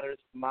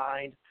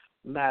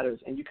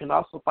 And you can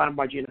also find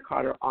Margina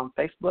Carter on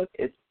Facebook.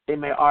 It's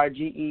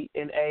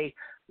Margena,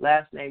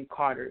 last name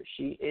Carter.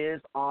 She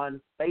is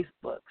on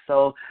Facebook.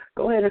 So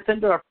go ahead and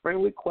send her a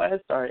friend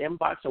request or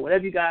inbox or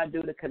whatever you got to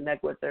do to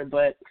connect with her.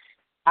 But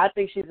I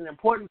think she's an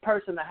important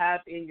person to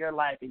have in your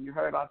life, and you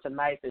heard on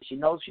tonight that she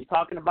knows what she's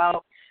talking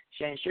about.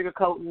 She ain't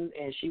sugarcoating,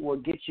 and she will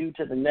get you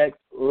to the next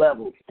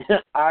level.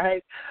 All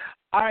right,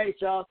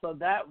 y'all. So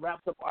that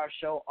wraps up our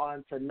show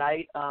on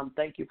tonight.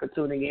 Thank you for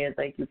tuning in.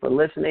 Thank you for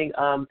listening.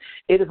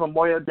 It is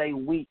Memorial Day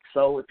week,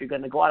 so if you're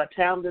going to go out of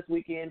town this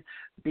weekend,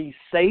 be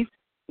safe.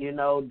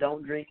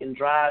 Don't drink and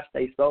drive.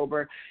 Stay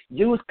sober.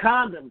 Use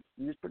condoms.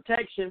 Use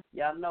protection.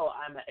 Y'all know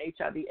I'm an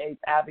HIV/AIDS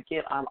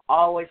advocate. I'm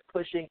always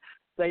pushing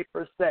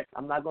safer sex.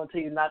 I'm not going to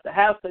tell you not to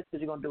have sex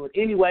because you're going to do it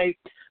anyway,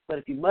 but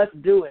if you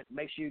must do it,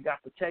 make sure you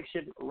got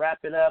protection. Wrap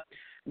it up.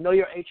 Know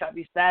your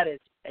HIV status.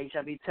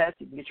 HIV test.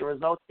 You can get your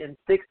results in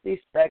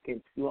 60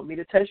 seconds. You want me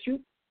to test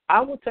you? I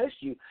will test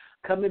you.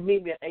 Come and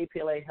meet me at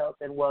APLA Health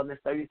and Wellness,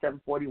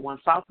 3741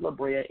 South La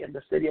Brea in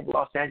the city of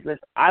Los Angeles.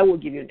 I will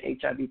give you an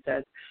HIV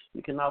test.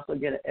 You can also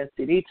get an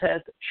STD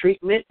test,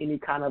 treatment, any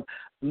kind of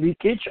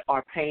leakage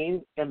or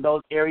pain in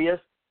those areas.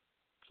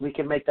 We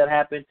can make that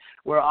happen.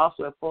 We're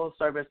also a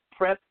full-service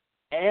PrEP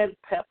and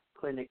PEP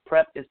clinic.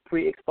 PrEP is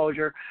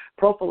pre-exposure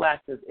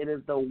prophylaxis. It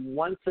is the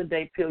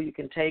once-a-day pill you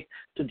can take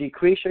to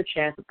decrease your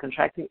chance of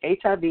contracting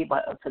HIV by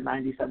up to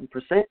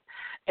 97%.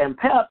 And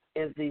PEP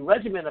is the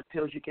regimen of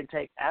pills you can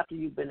take after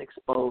you've been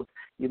exposed.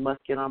 You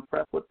must get on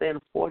PrEP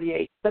within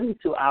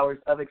 72 hours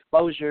of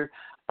exposure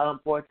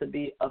for it to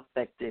be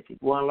effective. If you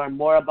want to learn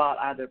more about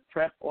either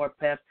PrEP or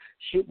PEP,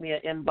 shoot me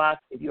an inbox.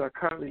 If you are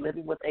currently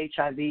living with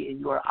HIV and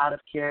you are out of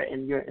care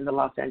and you're in the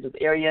Los Angeles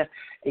area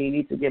and you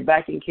need to get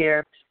back in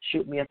care,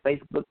 shoot me a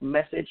Facebook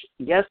message.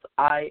 Yes,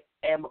 I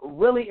am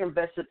really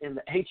invested in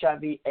the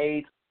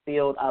HIV/AIDS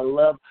field. I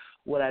love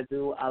what I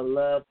do. I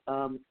love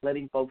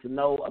letting folks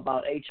know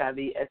about HIV,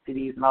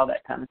 STDs, and all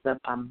that kind of stuff.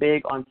 I'm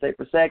big on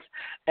safer sex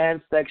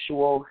and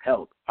sexual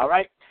health. All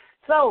right?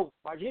 So,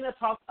 Margina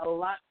talked a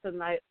lot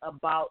tonight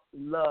about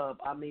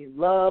love. I mean,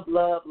 love.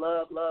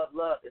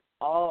 It's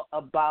all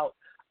about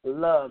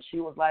love. She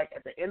was like,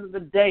 at the end of the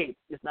day,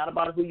 it's not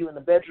about who you're in the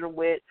bedroom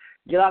with.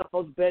 Get out of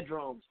folks'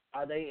 bedrooms.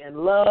 Are they in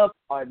love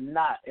or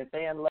not? If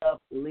they're in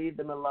love, leave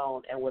them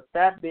alone. And with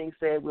that being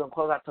said, we're going to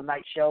close out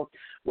tonight's show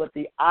with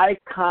the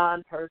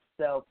icon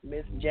herself,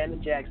 Miss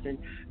Janet Jackson,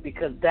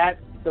 because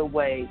that's the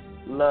way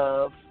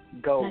love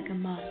goes. Like a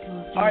moth to a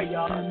flame. All right,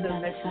 y'all.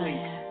 Until next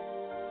week.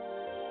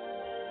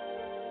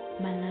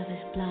 My love is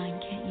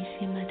blind, can't you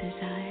see my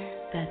desire?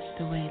 That's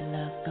the way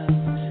love goes.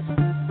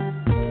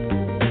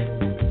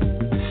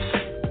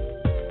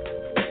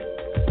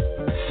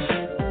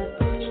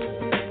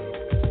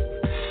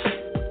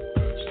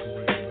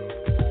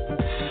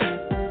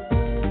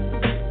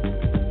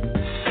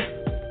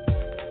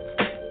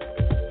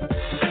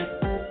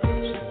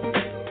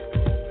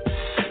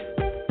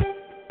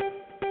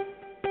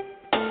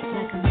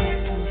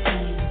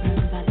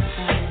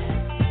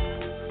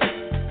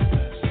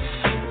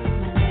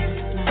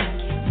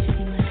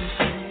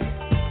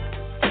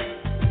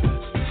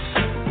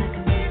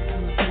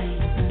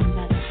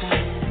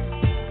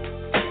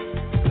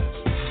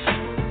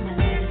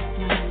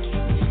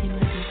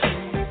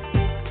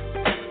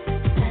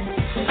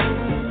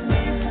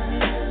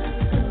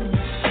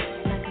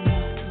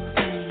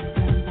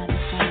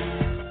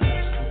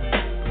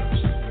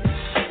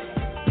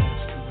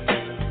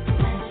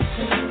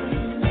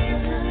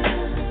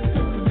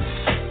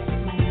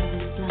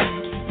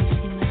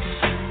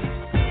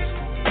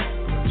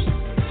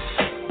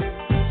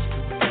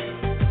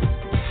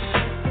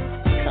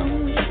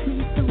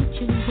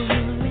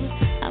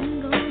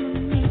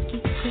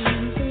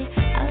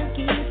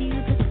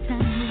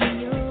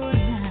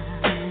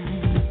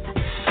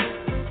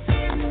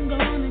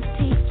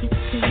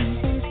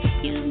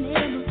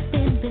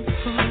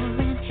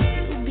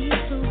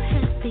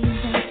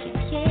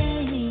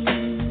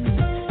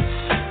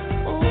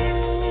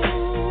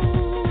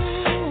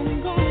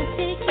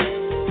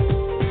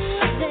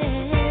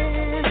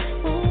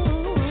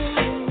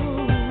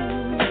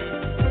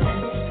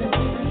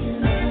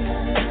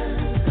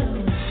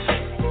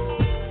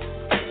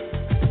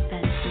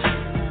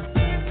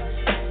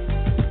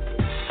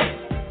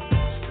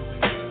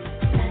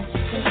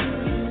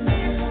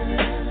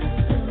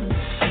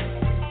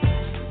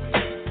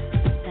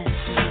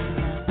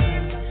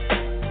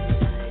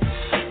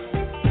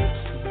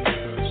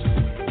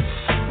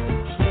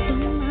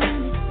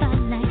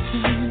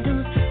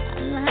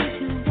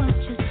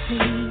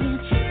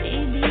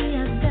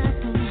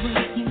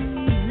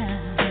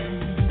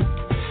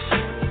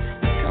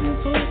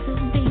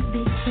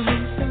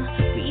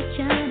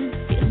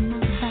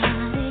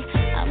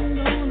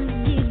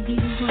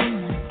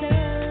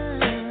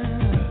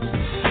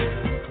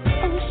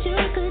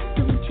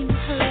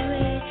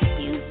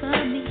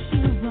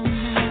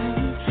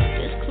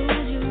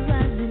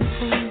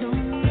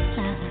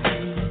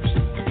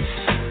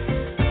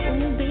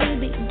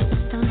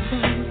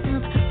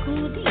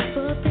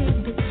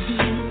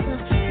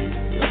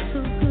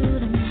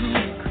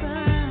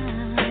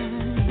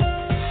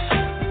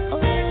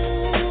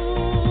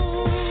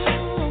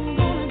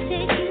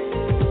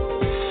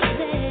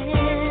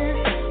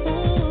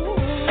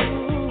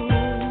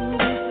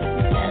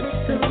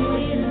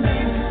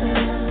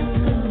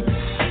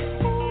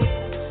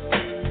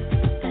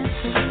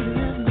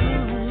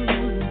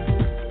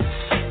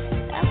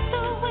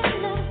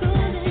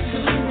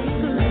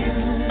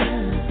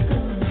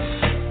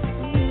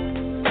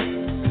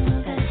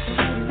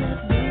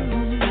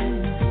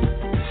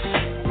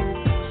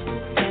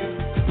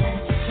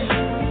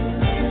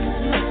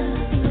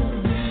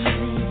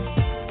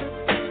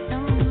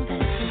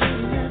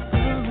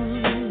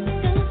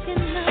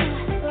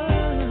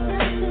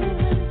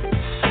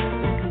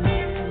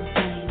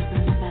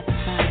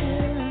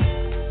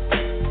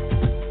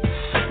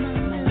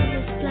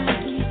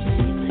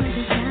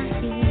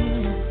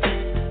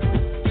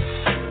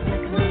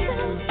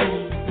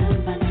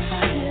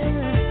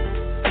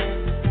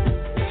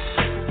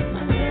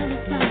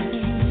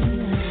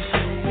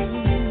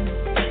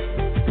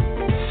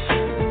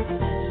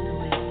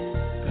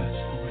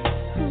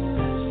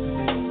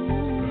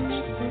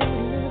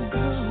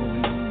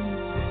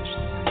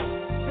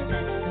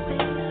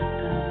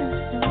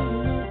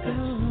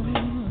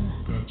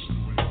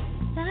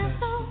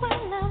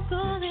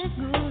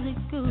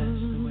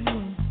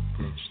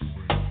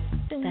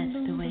 That's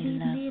the way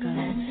love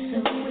goes.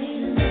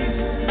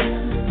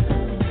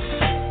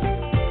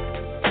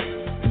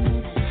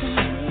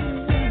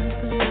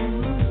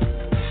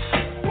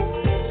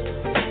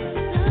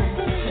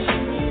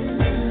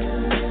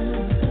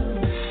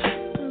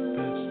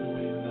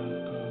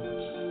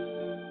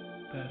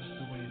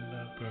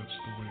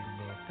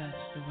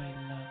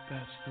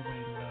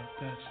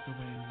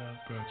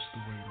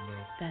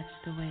 That's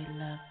the way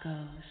love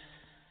goes.